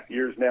 2.5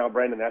 years now,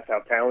 Brandon. That's how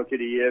talented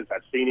he is.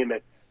 I've seen him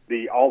at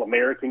the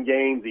All-American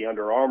games, the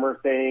Under Armour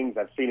things.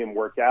 I've seen him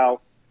work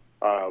out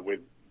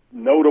with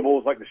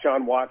notables like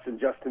Deshaun Watson,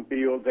 Justin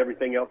Fields,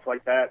 everything else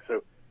like that.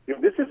 So,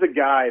 this is a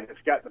guy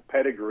that's got the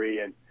pedigree,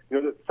 and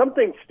some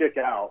things stick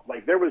out.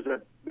 Like there was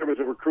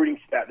a recruiting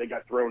stat that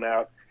got thrown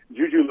out.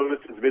 Juju Lewis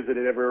has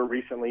visited everywhere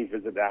recently. He's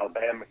visited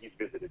Alabama. He's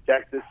visited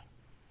Texas.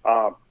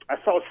 I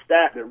saw a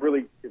stat that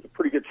really is a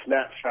pretty good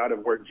snapshot of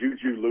where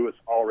Juju Lewis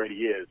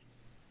already is.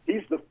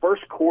 He's the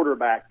first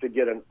quarterback to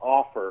get an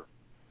offer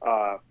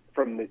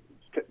from the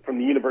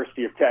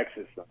University of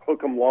Texas, the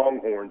Hook'em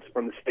Longhorns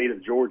from the state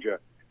of Georgia,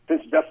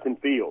 since Justin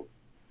Fields.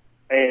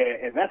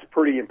 And that's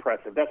pretty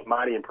impressive. That's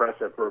mighty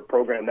impressive for a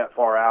program that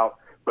far out,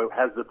 but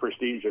has the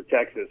prestige of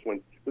Texas.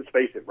 When, let's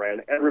face it,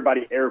 Brandon,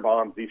 everybody air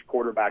bombs these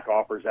quarterback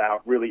offers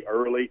out really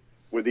early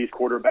with these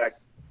quarterback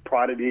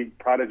prodigies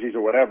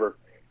or whatever.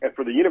 And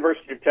for the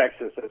University of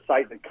Texas, a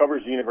site that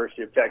covers the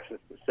University of Texas,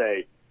 to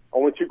say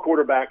only 2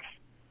 quarterbacks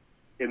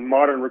in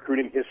modern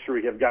recruiting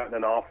history have gotten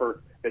an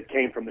offer that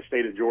came from the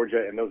state of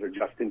Georgia, and those are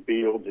Justin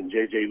Fields and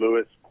Juju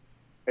Lewis,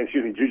 and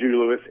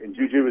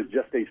Juju is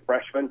just a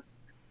freshman.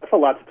 That's a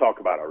lot to talk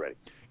about already.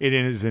 It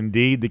is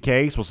indeed the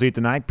case. We'll see it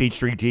tonight.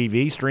 Peachtree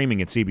TV,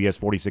 streaming at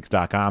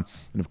CBS46.com.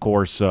 And, of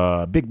course,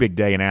 big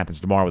day in Athens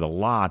tomorrow with a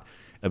lot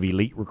of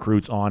elite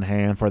recruits on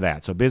hand for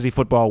that. So busy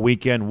football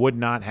weekend. Would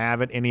not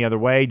have it any other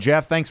way.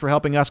 Jeff, thanks for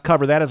helping us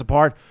cover that as a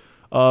part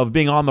of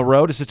being on the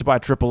road, assisted by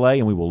AAA,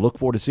 and we will look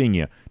forward to seeing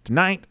you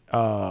tonight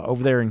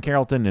over there in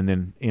Carrollton and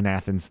then in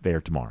Athens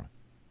there tomorrow.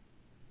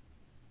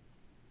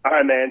 All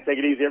right, man. Take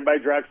it easy. Everybody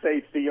drive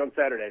safe. See you on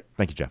Saturday.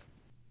 Thank you, Jeff.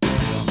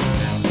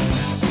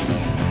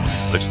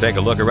 Let's take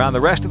a look around the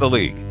rest of the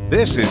league.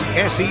 This is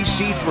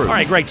SEC Through. All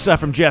right, great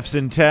stuff from Jeff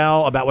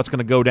Sintel about what's going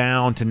to go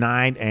down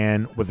tonight,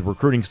 and with the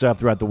recruiting stuff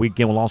throughout the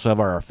weekend. We'll also have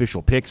our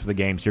official picks for the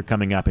games here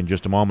coming up in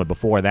just a moment.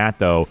 Before that,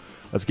 though,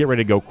 let's get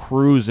ready to go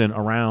cruising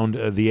around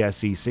the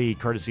SEC,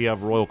 courtesy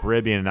of Royal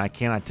Caribbean, and I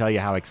cannot tell you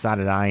how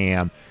excited I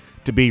am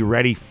to be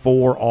ready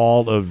for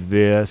all of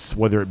this,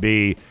 whether it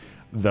be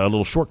the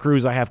little short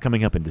cruise I have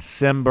coming up in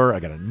December. I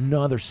got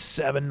another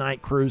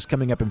 7-night cruise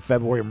coming up in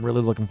February. I'm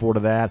really looking forward to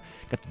that.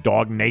 Got the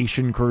Dog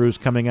Nation cruise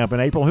coming up in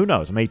April. Who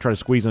knows? I may try to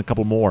squeeze in a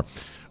couple more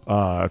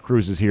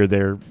cruises here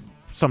there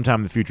sometime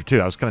in the future,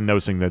 too. I was kind of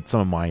noticing that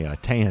some of my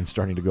tan's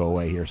starting to go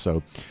away here.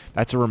 So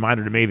that's a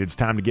reminder to me that it's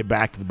time to get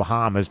back to the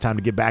Bahamas, time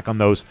to get back on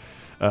those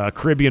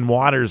Caribbean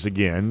waters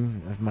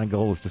again. My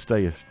goal is to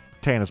stay as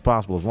tan as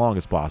possible, as long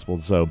as possible.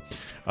 So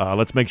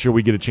let's make sure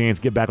we get a chance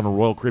to get back on a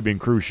Royal Caribbean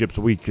cruise ship so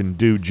we can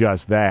do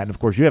just that. And, of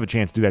course, you have a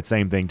chance to do that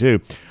same thing,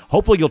 too.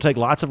 Hopefully you'll take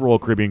lots of Royal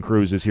Caribbean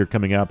cruises here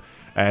coming up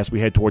as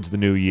we head towards the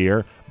new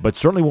year. But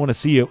certainly want to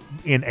see you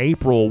in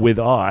April with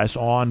us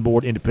on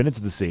board Independence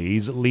of the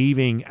Seas,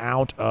 leaving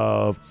out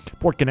of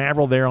Port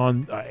Canaveral there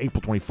on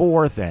April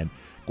 24th and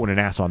going to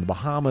Nassau in the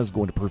Bahamas,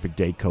 going to Perfect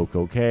Day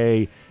Coco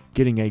Cay,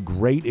 getting a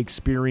great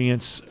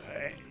experience,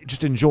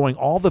 just enjoying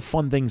all the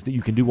fun things that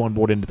you can do on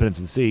board Independence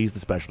of the Seas, the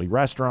specialty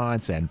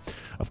restaurants, and,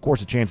 of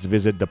course, a chance to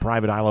visit the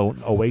private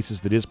island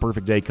oasis that is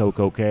Perfect Day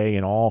Coco Cay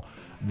and all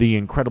the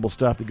incredible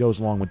stuff that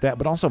goes along with that.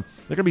 But also, there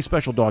are going to be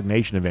special Dog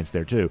Nation events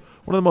there, too.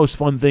 One of the most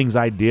fun things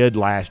I did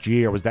last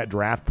year was that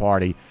draft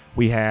party.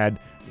 We had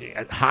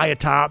high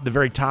atop, the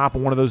very top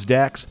of one of those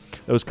decks.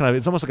 It was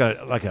it's almost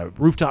like a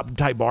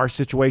rooftop-type bar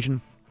situation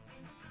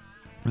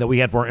that we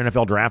had for our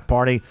NFL draft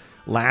party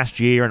last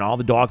year, and all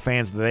the Dog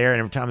fans were there, and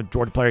every time a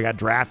Georgia player got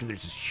drafted,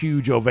 there's this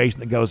huge ovation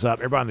that goes up.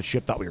 Everybody on the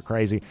ship thought we were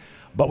crazy,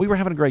 but we were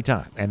having a great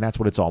time, and that's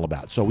what it's all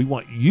about. So we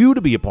want you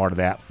to be a part of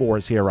that for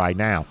us here right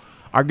now.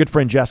 Our good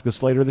friend Jessica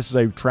Slater, this is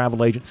a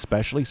travel agent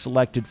specially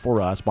selected for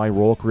us by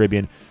Royal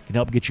Caribbean, can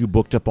help get you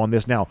booked up on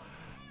this. Now,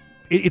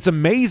 it's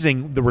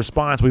amazing the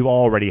response we've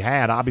already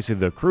had. Obviously,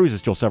 the cruise is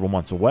still several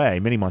months away,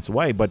 many months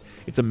away, but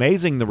it's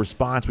amazing the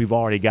response we've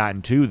already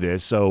gotten to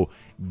this. So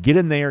Get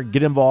in there,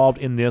 get involved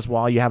in this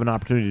while you have an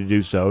opportunity to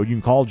do so. You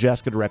can call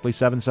Jessica directly,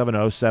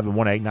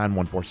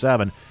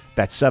 770-718-9147.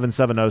 That's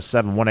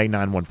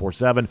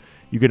 770-718-9147.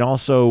 You can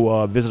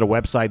also visit a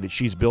website that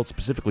she's built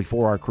specifically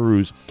for our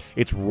cruise.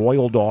 It's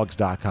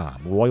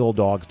royaldogs.com,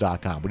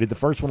 royaldogs.com. We did the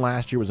first one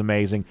last year. It was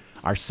amazing.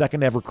 Our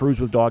second ever cruise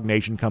with Dog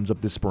Nation comes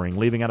up this spring,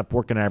 leaving out of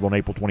Port Canaveral on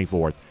April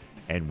 24th.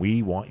 And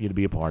we want you to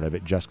be a part of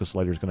it. Jessica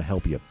Slater is going to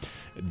help you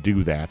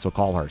do that. So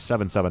call her,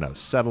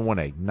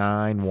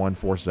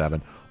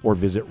 770-718-9147, or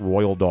visit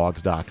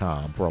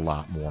royaldogs.com for a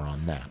lot more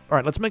on that. All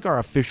right, let's make our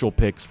official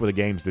picks for the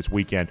games this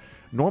weekend.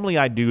 Normally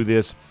I do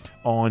this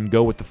on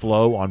Go With The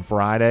Flow on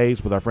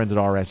Fridays with our friends at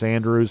R.S.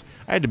 Andrews.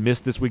 I had to miss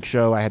this week's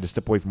show. I had to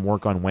step away from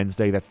work on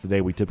Wednesday. That's the day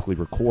we typically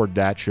record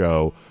that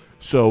show.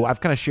 So I've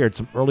kind of shared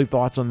some early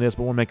thoughts on this,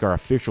 but we'll make our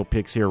official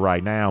picks here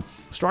right now.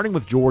 Starting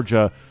with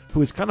Georgia, who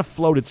has kind of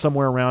floated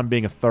somewhere around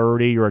being a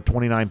 30 or a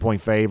 29-point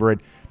favorite,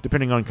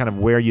 depending on kind of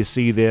where you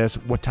see this,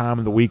 what time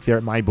of the week they're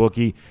at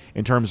MyBookie,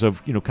 in terms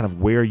of, kind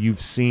of where you've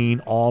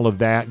seen all of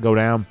that go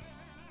down.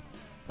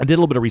 I did a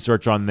little bit of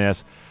research on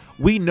this.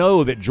 We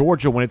know that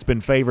Georgia, when it's been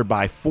favored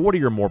by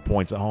 40 or more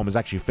points at home, has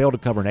actually failed to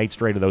cover in 8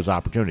 straight of those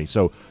opportunities.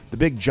 So the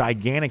big,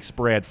 gigantic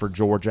spread for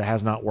Georgia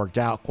has not worked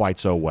out quite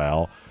so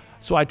well.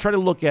 So I try to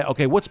look at,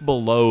 okay, what's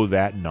below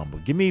that number?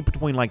 Give me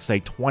between, say,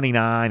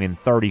 29 and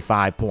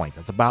 35 points.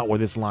 That's about where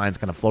this line's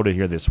kind of floated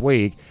here this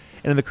week.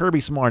 And in the Kirby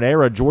Smart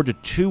era, Georgia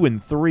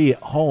 2-3 at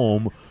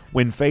home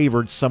when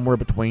favored somewhere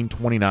between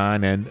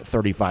 29 and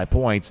 35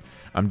 points.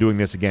 I'm doing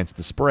this against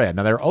the spread.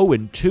 Now, they're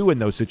 0-2 in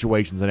those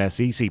situations in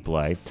SEC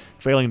play,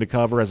 failing to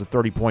cover as a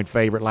 30-point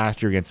favorite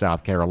last year against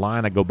South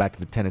Carolina. Go back to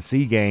the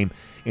Tennessee game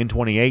in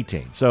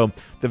 2018. So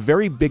the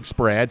very big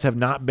spreads have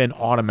not been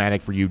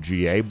automatic for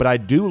UGA, but I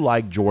do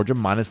like Georgia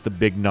minus the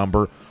big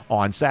number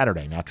on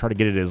Saturday. Now, try to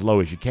get it as low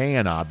as you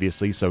can,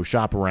 obviously, so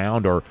shop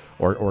around or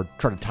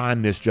try to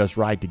time this just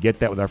right to get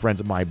that with our friends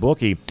at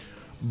MyBookie.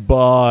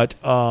 But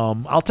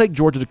I'll take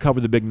Georgia to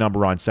cover the big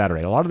number on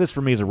Saturday. A lot of this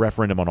for me is a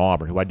referendum on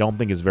Auburn, who I don't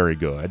think is very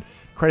good.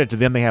 Credit to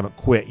them, they haven't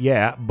quit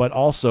yet, but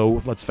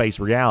also, let's face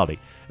reality.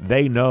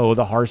 They know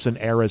the Harsin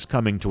era is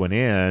coming to an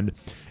end,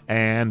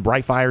 and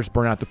bright fires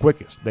burn out the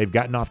quickest. They've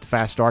gotten off to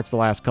fast starts the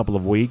last couple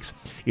of weeks.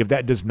 If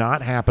that does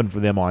not happen for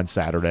them on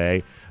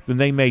Saturday, then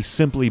they may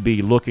simply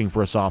be looking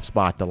for a soft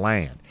spot to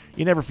land.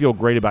 You never feel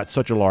great about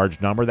such a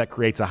large number. That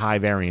creates a high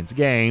variance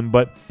game,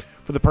 but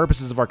for the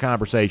purposes of our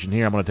conversation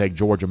here, I'm going to take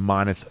Georgia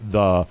minus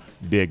the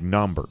big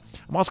number.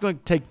 I'm also going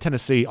to take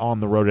Tennessee on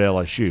the road at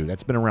LSU.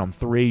 That's been around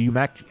 3. You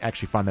might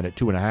actually find that at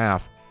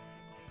 2.5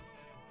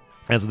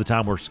 as of the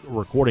time we're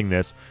recording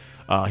this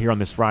here on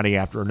this Friday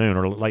afternoon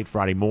or late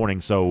Friday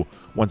morning. So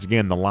once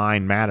again, the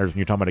line matters when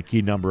you're talking about a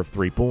key number of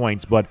 3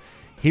 points. But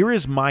here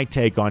is my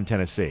take on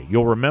Tennessee.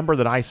 You'll remember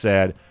that I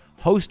said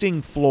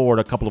hosting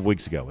Florida a couple of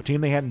weeks ago, a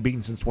team they hadn't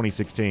beaten since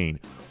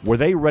 2016, were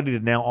they ready to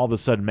now all of a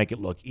sudden make it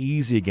look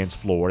easy against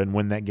Florida and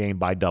win that game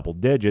by double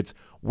digits?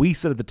 We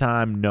said at the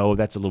time, no,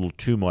 that's a little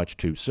too much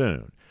too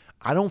soon.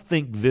 I don't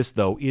think this,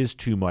 though, is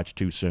too much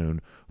too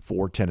soon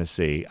for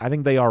Tennessee. I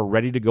think they are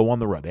ready to go on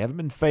the road. They haven't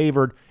been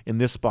favored in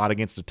this spot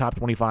against a top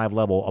 25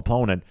 level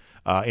opponent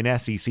in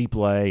SEC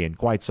play in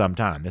quite some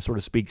time. This sort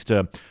of speaks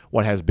to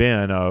what has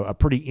been a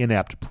pretty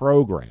inept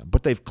program,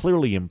 but they've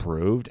clearly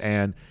improved,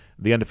 and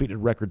the undefeated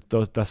record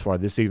thus far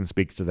this season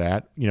speaks to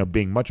that.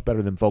 Being much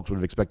better than folks would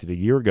have expected a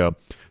year ago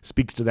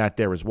speaks to that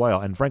there as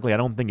well. And frankly, I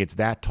don't think it's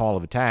that tall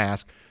of a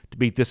task to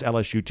beat this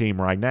LSU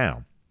team right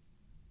now.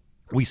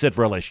 We said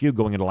for LSU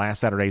going into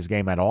last Saturday's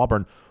game at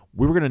Auburn,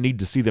 we were going to need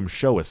to see them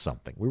show us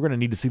something. We were going to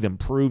need to see them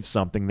prove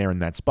something there in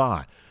that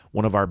spot.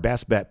 One of our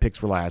best bet picks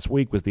for last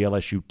week was the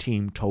LSU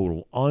team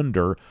total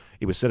under.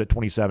 It was set at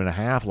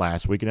 27.5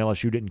 last week, and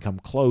LSU didn't come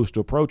close to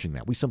approaching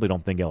that. We simply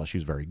don't think LSU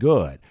is very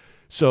good.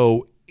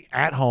 So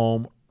at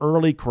home,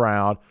 early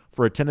crowd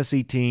for a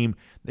Tennessee team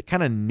that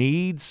kind of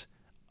needs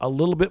a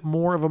little bit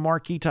more of a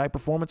marquee type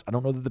performance. I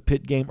don't know that the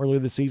Pitt game earlier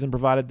this season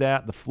provided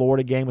that. The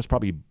Florida game was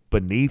probably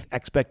beneath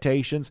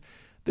expectations.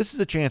 This is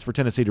a chance for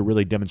Tennessee to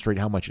really demonstrate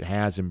how much it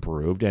has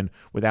improved. And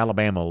with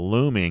Alabama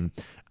looming,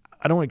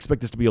 I don't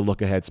expect this to be a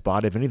look-ahead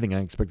spot. If anything, I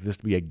expect this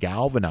to be a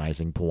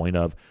galvanizing point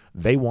of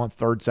they want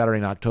third Saturday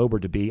in October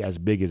to be as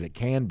big as it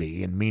can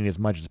be and mean as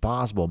much as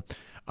possible.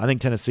 I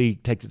think Tennessee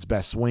takes its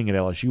best swing at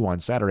LSU on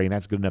Saturday, and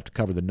that's good enough to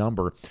cover the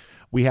number.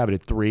 We have it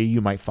at 3.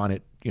 You might find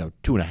it,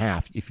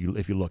 2.5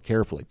 if you look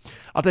carefully.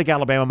 I'll take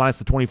Alabama minus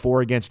the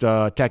 24 against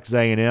Texas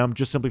A&M,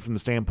 just simply from the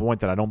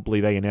standpoint that I don't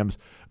believe A&M's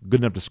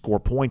good enough to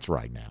score points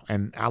right now.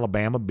 And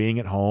Alabama being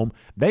at home,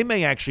 they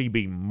may actually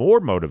be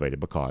more motivated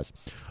because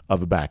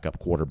of a backup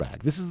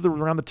quarterback. This is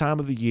around the time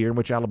of the year in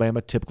which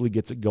Alabama typically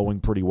gets it going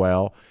pretty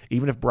well.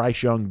 Even if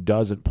Bryce Young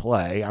doesn't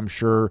play, I'm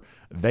sure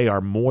they are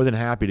more than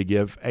happy to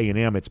give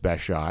A&M its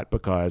best shot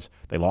because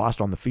they lost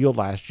on the field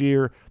last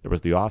year. There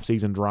was the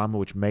offseason drama,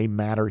 which may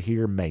matter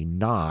here, may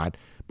not.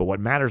 But what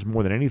matters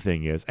more than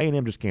anything is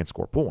A&M just can't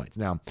score points.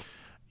 Now,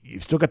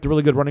 you've still got the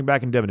really good running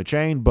back in Devin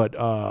Achane, but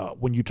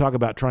when you talk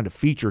about trying to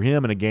feature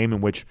him in a game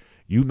in which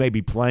you may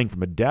be playing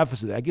from a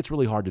deficit, that gets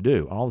really hard to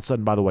do. All of a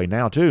sudden, by the way,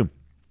 now too,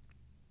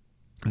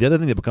 The other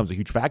thing that becomes a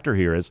huge factor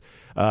here is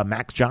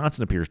Max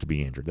Johnson appears to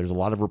be injured. There's a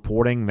lot of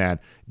reporting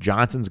that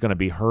Johnson's going to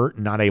be hurt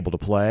and not able to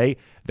play.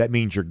 That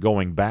means you're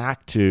going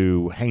back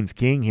to Haynes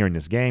King here in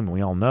this game, and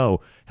we all know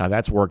how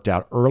that's worked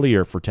out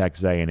earlier for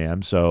Texas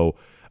A&M. So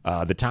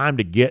the time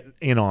to get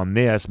in on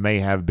this may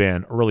have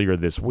been earlier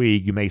this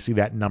week. You may see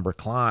that number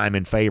climb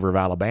in favor of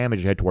Alabama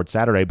as you head towards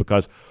Saturday,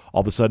 because all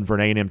of a sudden for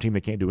an A&M team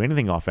that can't do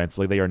anything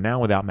offensively, they are now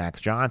without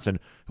Max Johnson,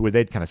 who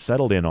they'd kind of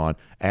settled in on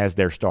as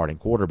their starting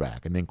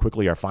quarterback. And then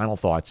quickly, our final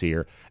thoughts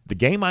here. The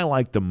game I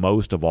like the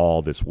most of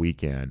all this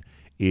weekend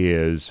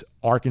is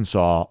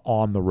Arkansas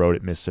on the road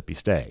at Mississippi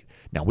State.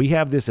 Now, we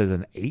have this as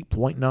an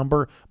 8-point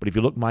number, but if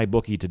you look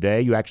MyBookie today,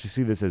 you actually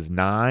see this as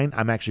 9.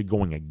 I'm actually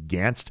going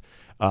against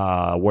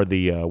where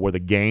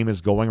the game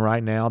is going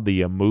right now,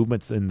 the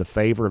movements in the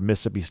favor of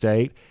Mississippi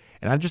State.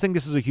 And I just think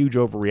this is a huge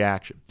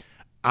overreaction.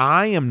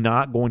 I am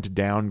not going to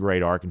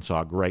downgrade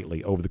Arkansas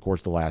greatly over the course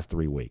of the last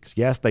 3 weeks.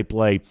 Yes, they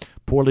played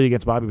poorly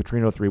against Bobby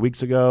Petrino 3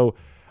 weeks ago,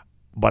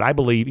 but I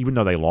believe even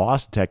though they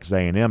lost Texas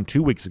A&M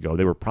 2 weeks ago,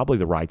 they were probably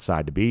the right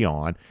side to be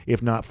on.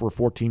 If not for a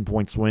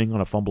 14-point swing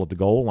on a fumble at the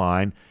goal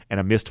line and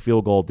a missed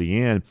field goal at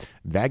the end,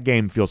 that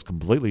game feels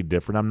completely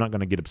different. I'm not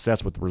going to get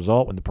obsessed with the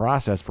result when the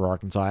process for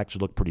Arkansas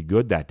actually looked pretty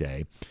good that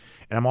day.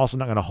 And I'm also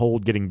not going to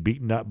hold getting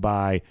beaten up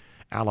by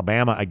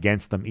Alabama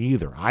against them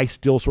either. I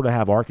still sort of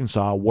have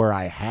Arkansas where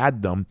I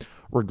had them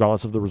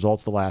regardless of the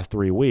results the last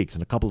 3 weeks.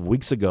 And a couple of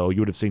weeks ago, you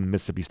would have seen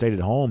Mississippi State at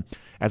home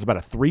as about a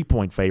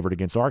 3-point favorite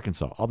against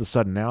Arkansas. All of a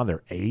sudden now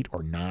they're 8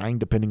 or 9,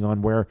 depending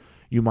on where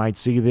you might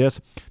see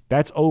this.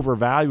 That's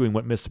overvaluing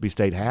what Mississippi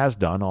State has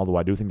done, although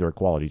I do think they're a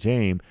quality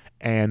team,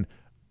 and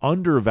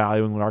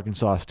undervaluing what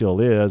Arkansas still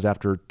is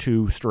after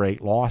 2 straight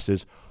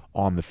losses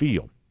on the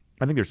field.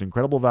 I think there's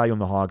incredible value on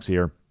the Hogs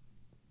here,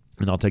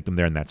 and I'll take them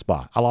there in that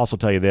spot. I'll also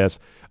tell you this.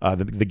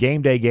 The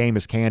game day game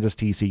is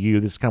Kansas-TCU.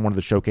 This is kind of one of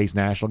the showcase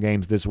national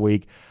games this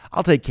week.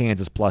 I'll take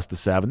Kansas plus the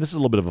 7. This is a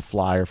little bit of a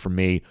flyer for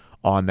me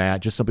on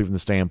that, just simply from the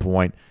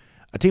standpoint.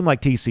 A team like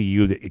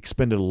TCU that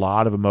expended a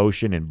lot of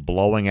emotion in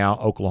blowing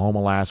out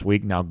Oklahoma last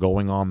week, now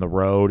going on the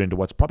road into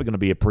what's probably going to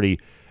be a pretty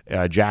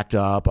jacked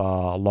up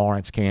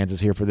Lawrence,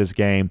 Kansas here for this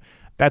game.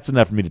 That's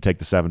enough for me to take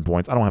the 7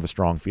 points. I don't have a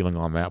strong feeling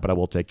on that, but I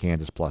will take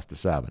Kansas plus the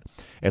 7.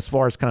 As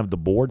far as kind of the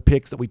board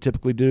picks that we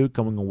typically do,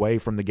 coming away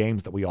from the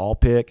games that we all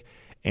pick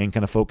and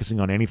kind of focusing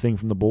on anything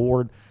from the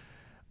board,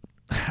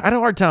 I had a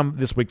hard time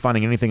this week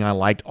finding anything I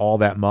liked all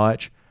that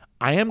much.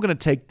 I am going to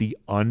take the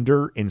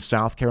under in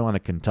South Carolina,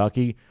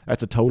 Kentucky.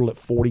 That's a total at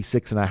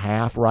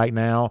 46.5 right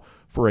now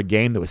for a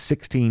game that was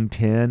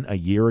 16-10 a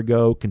year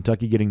ago,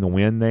 Kentucky getting the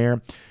win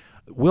there.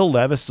 Will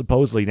Levis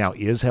supposedly now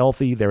is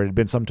healthy. There had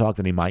been some talk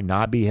that he might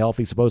not be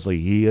healthy. Supposedly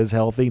he is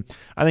healthy.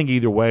 I think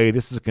either way,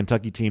 this is a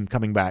Kentucky team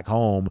coming back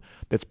home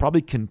that's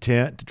probably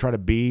content to try to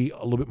be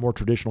a little bit more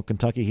traditional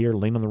Kentucky here,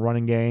 lean on the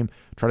running game,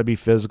 try to be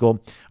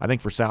physical. I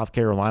think for South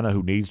Carolina,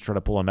 who needs to try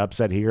to pull an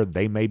upset here,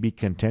 they may be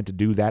content to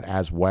do that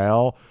as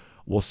well.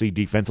 We'll see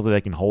defensively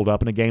they can hold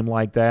up in a game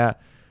like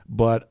that.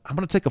 But I'm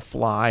going to take a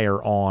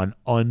flyer on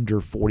under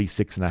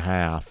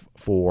 46.5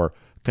 for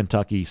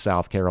Kentucky,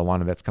 South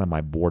Carolina. That's kind of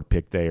my board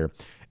pick there.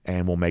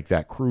 And we'll make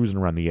that cruising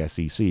around the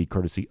SEC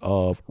courtesy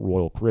of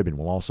Royal Caribbean.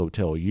 We'll also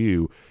tell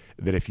you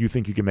that if you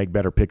think you can make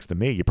better picks than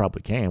me, you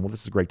probably can. Well,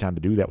 this is a great time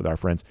to do that with our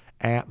friends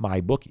at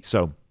MyBookie.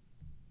 So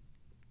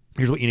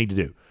here's what you need to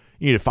do.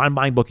 You need to find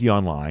MyBookie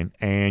online,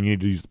 and you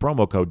need to use the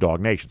promo code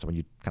DogNation. So when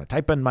you kind of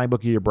type in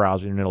MyBookie in your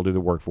browser, and it'll do the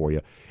work for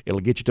you.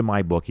 It'll get you to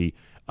MyBookie.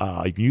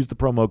 You can use the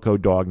promo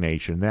code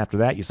DogNation. And then after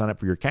that, you sign up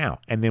for your account.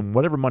 And then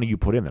whatever money you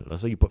put in there,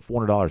 let's say you put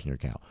 $400 in your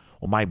account.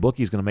 Well, MyBookie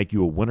is going to make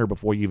you a winner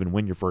before you even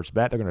win your first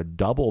bet. They're going to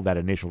double that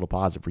initial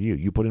deposit for you.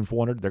 You put in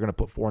 $400, they're going to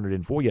put $400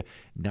 in for you.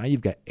 Now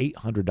you've got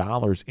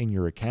 $800 in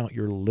your account.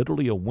 You're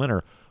literally a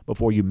winner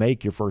before you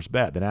make your first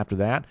bet. Then after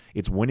that,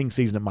 it's winning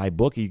season at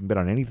MyBookie. You can bet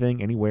on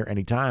anything, anywhere,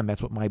 anytime.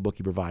 That's what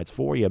MyBookie provides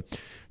for you.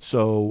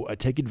 So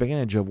take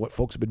advantage of what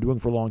folks have been doing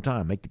for a long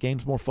time. Make the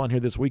games more fun here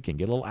this weekend.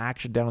 Get a little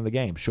action down in the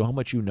game. Show how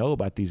much you know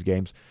about these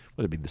games,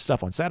 whether it be the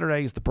stuff on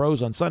Saturdays, the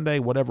pros on Sunday,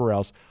 whatever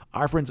else.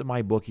 Our friends at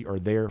MyBookie are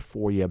there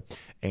for you,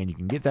 and you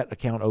can get that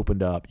account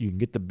opened up. You can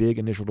get the big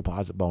initial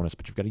deposit bonus,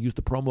 but you've got to use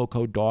the promo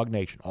code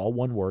DogNation, all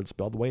one word,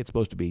 spelled the way it's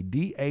supposed to be,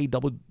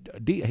 D-A-W-G.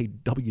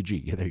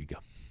 Yeah, there you go.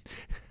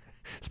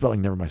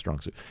 Spelling never my strong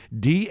suit.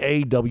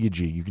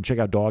 D-A-W-G. You can check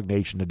out Dog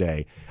Nation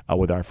today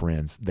with our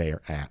friends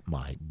there at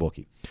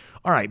MyBookie.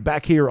 All right,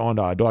 back here on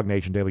Dog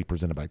Nation Daily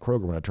presented by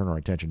Kroger. We're going to turn our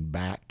attention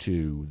back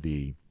to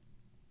the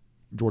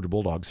Georgia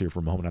Bulldogs here for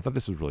a moment. I thought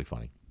this was really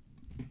funny.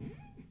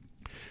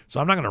 So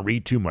I'm not going to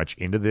read too much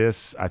into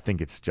this. I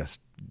think it's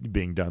just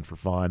being done for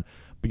fun.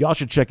 But y'all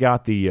should check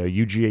out the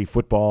UGA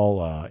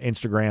Football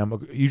Instagram,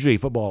 UGA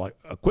Football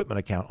Equipment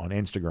account on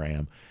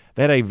Instagram.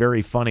 They had a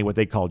very funny, what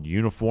they called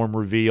uniform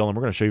reveal, and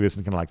we're going to show you this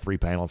in kind of like 3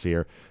 panels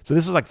here. So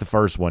this is like the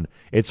first one.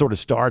 It sort of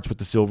starts with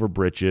the silver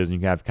breeches,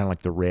 and you have kind of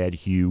like the red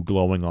hue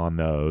glowing on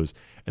those.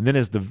 And then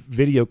as the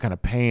video kind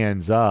of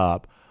pans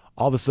up,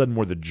 all of a sudden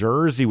where the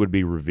jersey would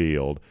be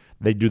revealed,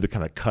 They do the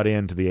kind of cut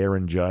in to the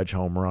Aaron Judge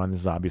home run. This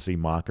is obviously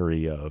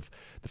mockery of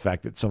the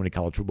fact that so many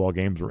college football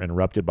games were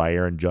interrupted by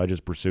Aaron Judge's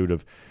pursuit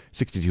of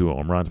 62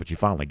 home runs, which he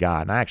finally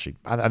got. And I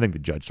think the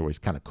Judge story is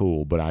kind of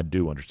cool, but I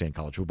do understand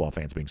college football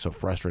fans being so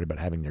frustrated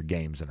about having their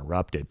games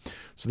interrupted.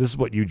 So this is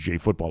what UGA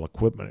football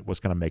equipment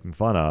was kind of making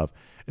fun of,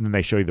 and then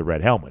they show you the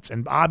red helmets.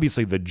 And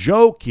obviously the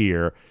joke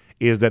here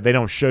is that they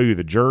don't show you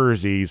the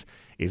jerseys.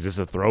 Is this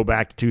a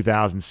throwback to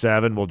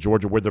 2007? Will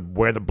Georgia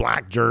wear the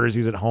black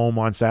jerseys at home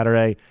on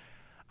Saturday?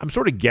 I'm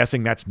sort of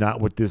guessing that's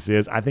not what this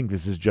is. I think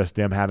this is just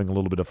them having a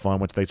little bit of fun,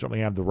 which they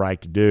certainly have the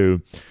right to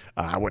do.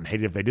 I wouldn't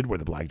hate it if they did wear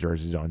the black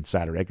jerseys on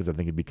Saturday because I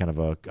think it'd be kind of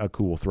a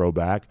cool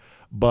throwback.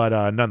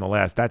 But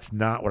nonetheless, that's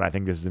not what I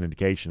think this is an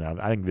indication of.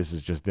 I think this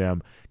is just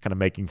them kind of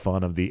making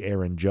fun of the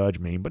Aaron Judge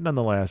meme. But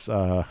nonetheless,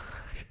 kind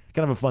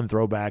of a fun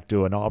throwback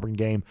to an Auburn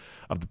game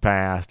of the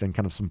past and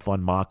kind of some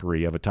fun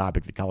mockery of a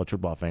topic that college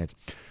football fans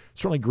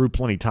certainly grew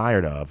plenty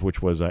tired of,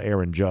 which was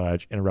Aaron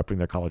Judge interrupting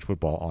their college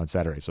football on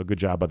Saturday. So good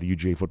job by the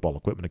UGA football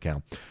equipment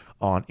account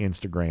on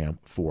Instagram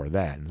for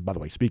that. And by the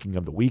way, speaking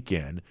of the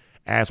weekend,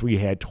 as we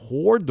head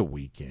toward the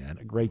weekend,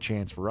 a great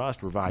chance for us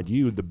to provide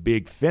you the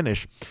Big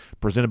Finish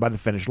presented by the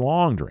Finish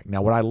Long Drink.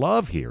 Now, what I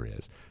love here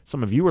is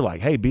some of you are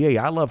like, hey, BA,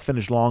 I love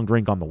Finish Long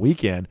Drink on the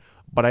weekend,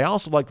 but I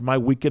also like for my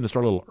weekend to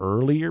start a little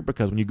earlier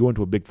because when you go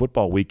into a big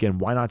football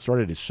weekend, why not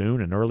start it as soon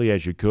and early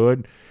as you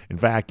could? In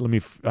fact, let me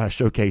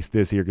showcase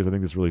this here because I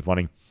think this is really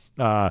funny.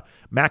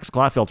 Max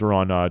Klaffelter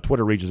on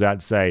Twitter reaches out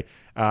and say,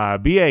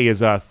 BA,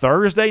 is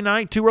Thursday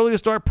night too early to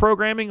start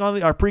programming on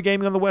the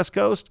pre-gaming on the West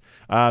Coast?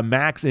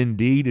 Max,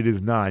 indeed, it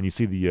is not. And you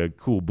see the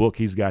cool book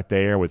he's got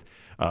there with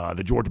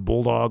the Georgia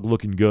Bulldog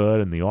looking good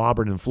and the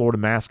Auburn and Florida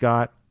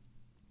mascot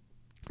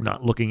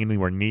not looking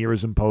anywhere near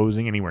as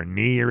imposing, anywhere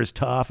near as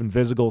tough and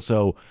physical.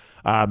 So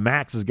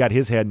Max has got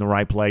his head in the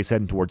right place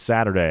heading towards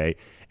Saturday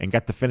and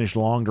got the Finish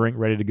Long Drink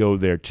ready to go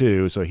there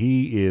too. So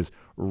he is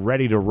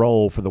ready to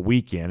roll for the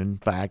weekend. In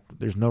fact,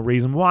 there's no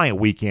reason why a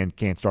weekend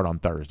can't start on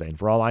Thursday. And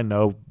for all I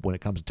know, when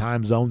it comes to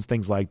time zones,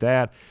 things like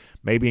that,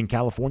 maybe in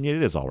California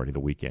it is already the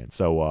weekend.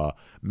 So,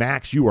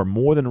 Max, you are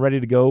more than ready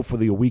to go for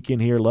the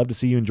weekend here. Love to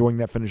see you enjoying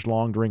that Finish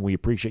Long Drink. We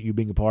appreciate you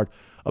being a part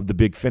of the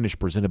Big Finish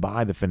presented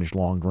by the Finish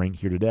Long Drink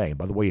here today. And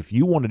by the way, if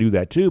you want to do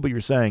that too, but you're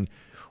saying,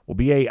 well,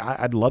 BA,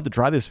 I'd love to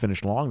try this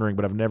Finish Long Drink,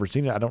 but I've never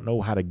seen it. I don't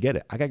know how to get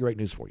it. I got great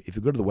news for you. If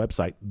you go to the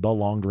website,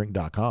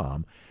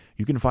 thelongdrink.com,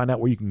 you can find out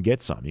where you can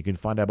get some. You can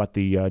find out about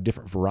the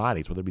different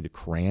varieties, whether it be the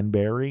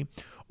cranberry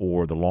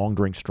or the Long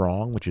Drink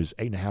Strong, which is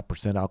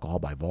 8.5% alcohol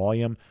by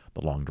volume,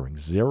 the Long Drink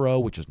Zero,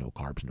 which is no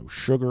carbs, no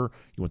sugar.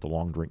 You want the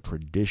Long Drink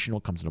Traditional,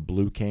 comes in a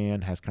blue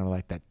can, has kind of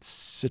like that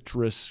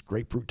citrus,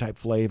 grapefruit type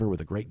flavor with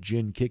a great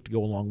gin kick to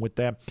go along with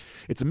that.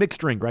 It's a mixed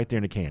drink right there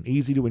in a can.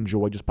 Easy to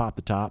enjoy. Just pop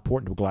the top, pour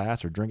it into a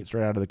glass, or drink it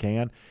straight out of the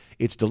can.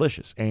 It's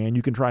delicious, and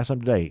you can try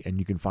some today, and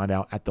you can find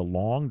out at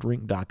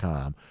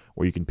thelongdrink.com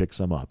where you can pick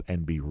some up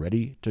and be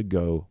ready to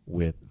go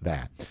with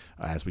that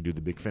as we do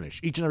the Big Finish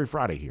each and every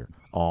Friday here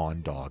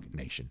on Dog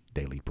Nation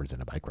Daily,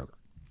 presented by Kroger.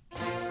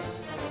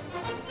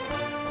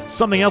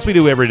 Something else we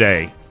do every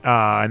day,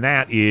 and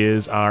that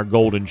is our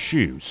Golden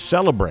Shoe,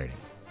 celebrating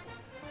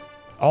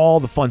all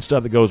the fun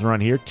stuff that goes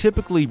around here,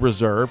 typically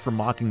reserved for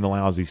mocking the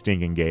lousy,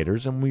 stinking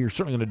Gators, and we are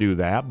certainly going to do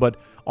that. But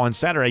on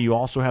Saturday, you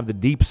also have the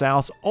Deep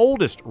South's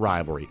oldest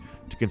rivalry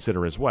to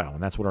consider as well,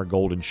 and that's what our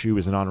Golden Shoe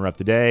is in honor of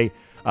today.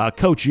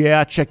 Coach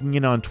Yeah checking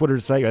in on Twitter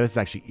to say, that's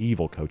actually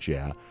evil Coach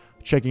Yeah,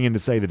 checking in to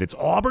say that it's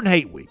Auburn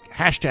Hate Week,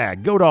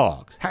 hashtag Go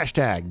Dogs,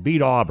 hashtag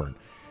Beat Auburn.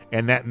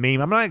 And that meme,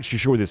 I'm not actually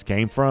sure where this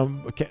came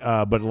from, but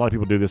a lot of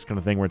people do this kind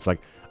of thing where it's like,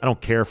 I don't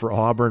care for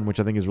Auburn, which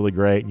I think is really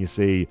great. And you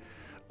see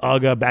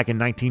Uga back in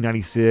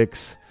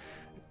 1996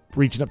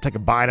 reaching up to take a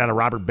bite out of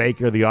Robert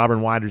Baker, the Auburn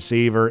wide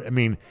receiver. I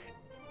mean,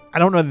 I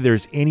don't know that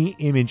there's any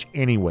image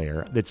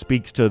anywhere that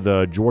speaks to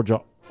the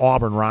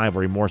Georgia-Auburn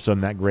rivalry more so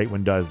than that great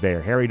one does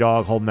there. Harry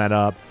Dog holding that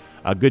up.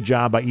 A good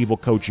job by evil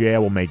Coach Yeah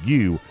will make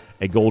you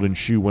a Golden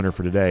Shoe winner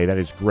for today. That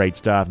is great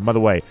stuff. And by the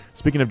way,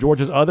 speaking of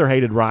Georgia's other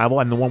hated rival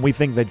and the one we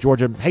think that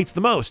Georgia hates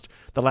the most,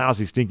 the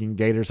lousy, stinking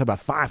Gators, about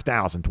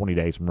 5,020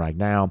 days from right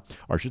now,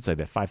 or I should say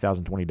that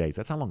 5,020 days.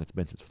 That's how long it's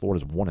been since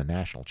Florida's won a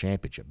national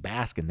championship.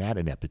 Bask in that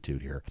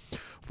ineptitude here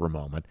for a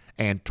moment.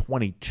 And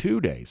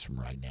 22 days from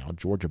right now,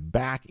 Georgia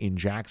back in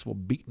Jacksonville,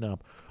 beating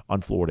up on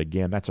Florida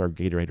again. That's our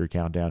Gator Hater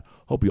Countdown.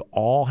 Hope you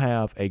all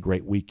have a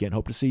great weekend.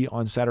 Hope to see you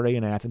on Saturday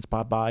in Athens.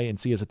 Pop by and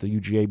see us at the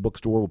UGA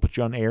bookstore. We'll put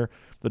you on air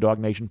for the Dog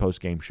Nation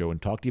postgame show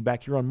and talk to you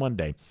back here on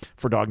Monday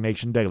for Dog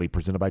Nation Daily,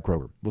 presented by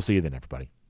Kroger. We'll see you then, everybody.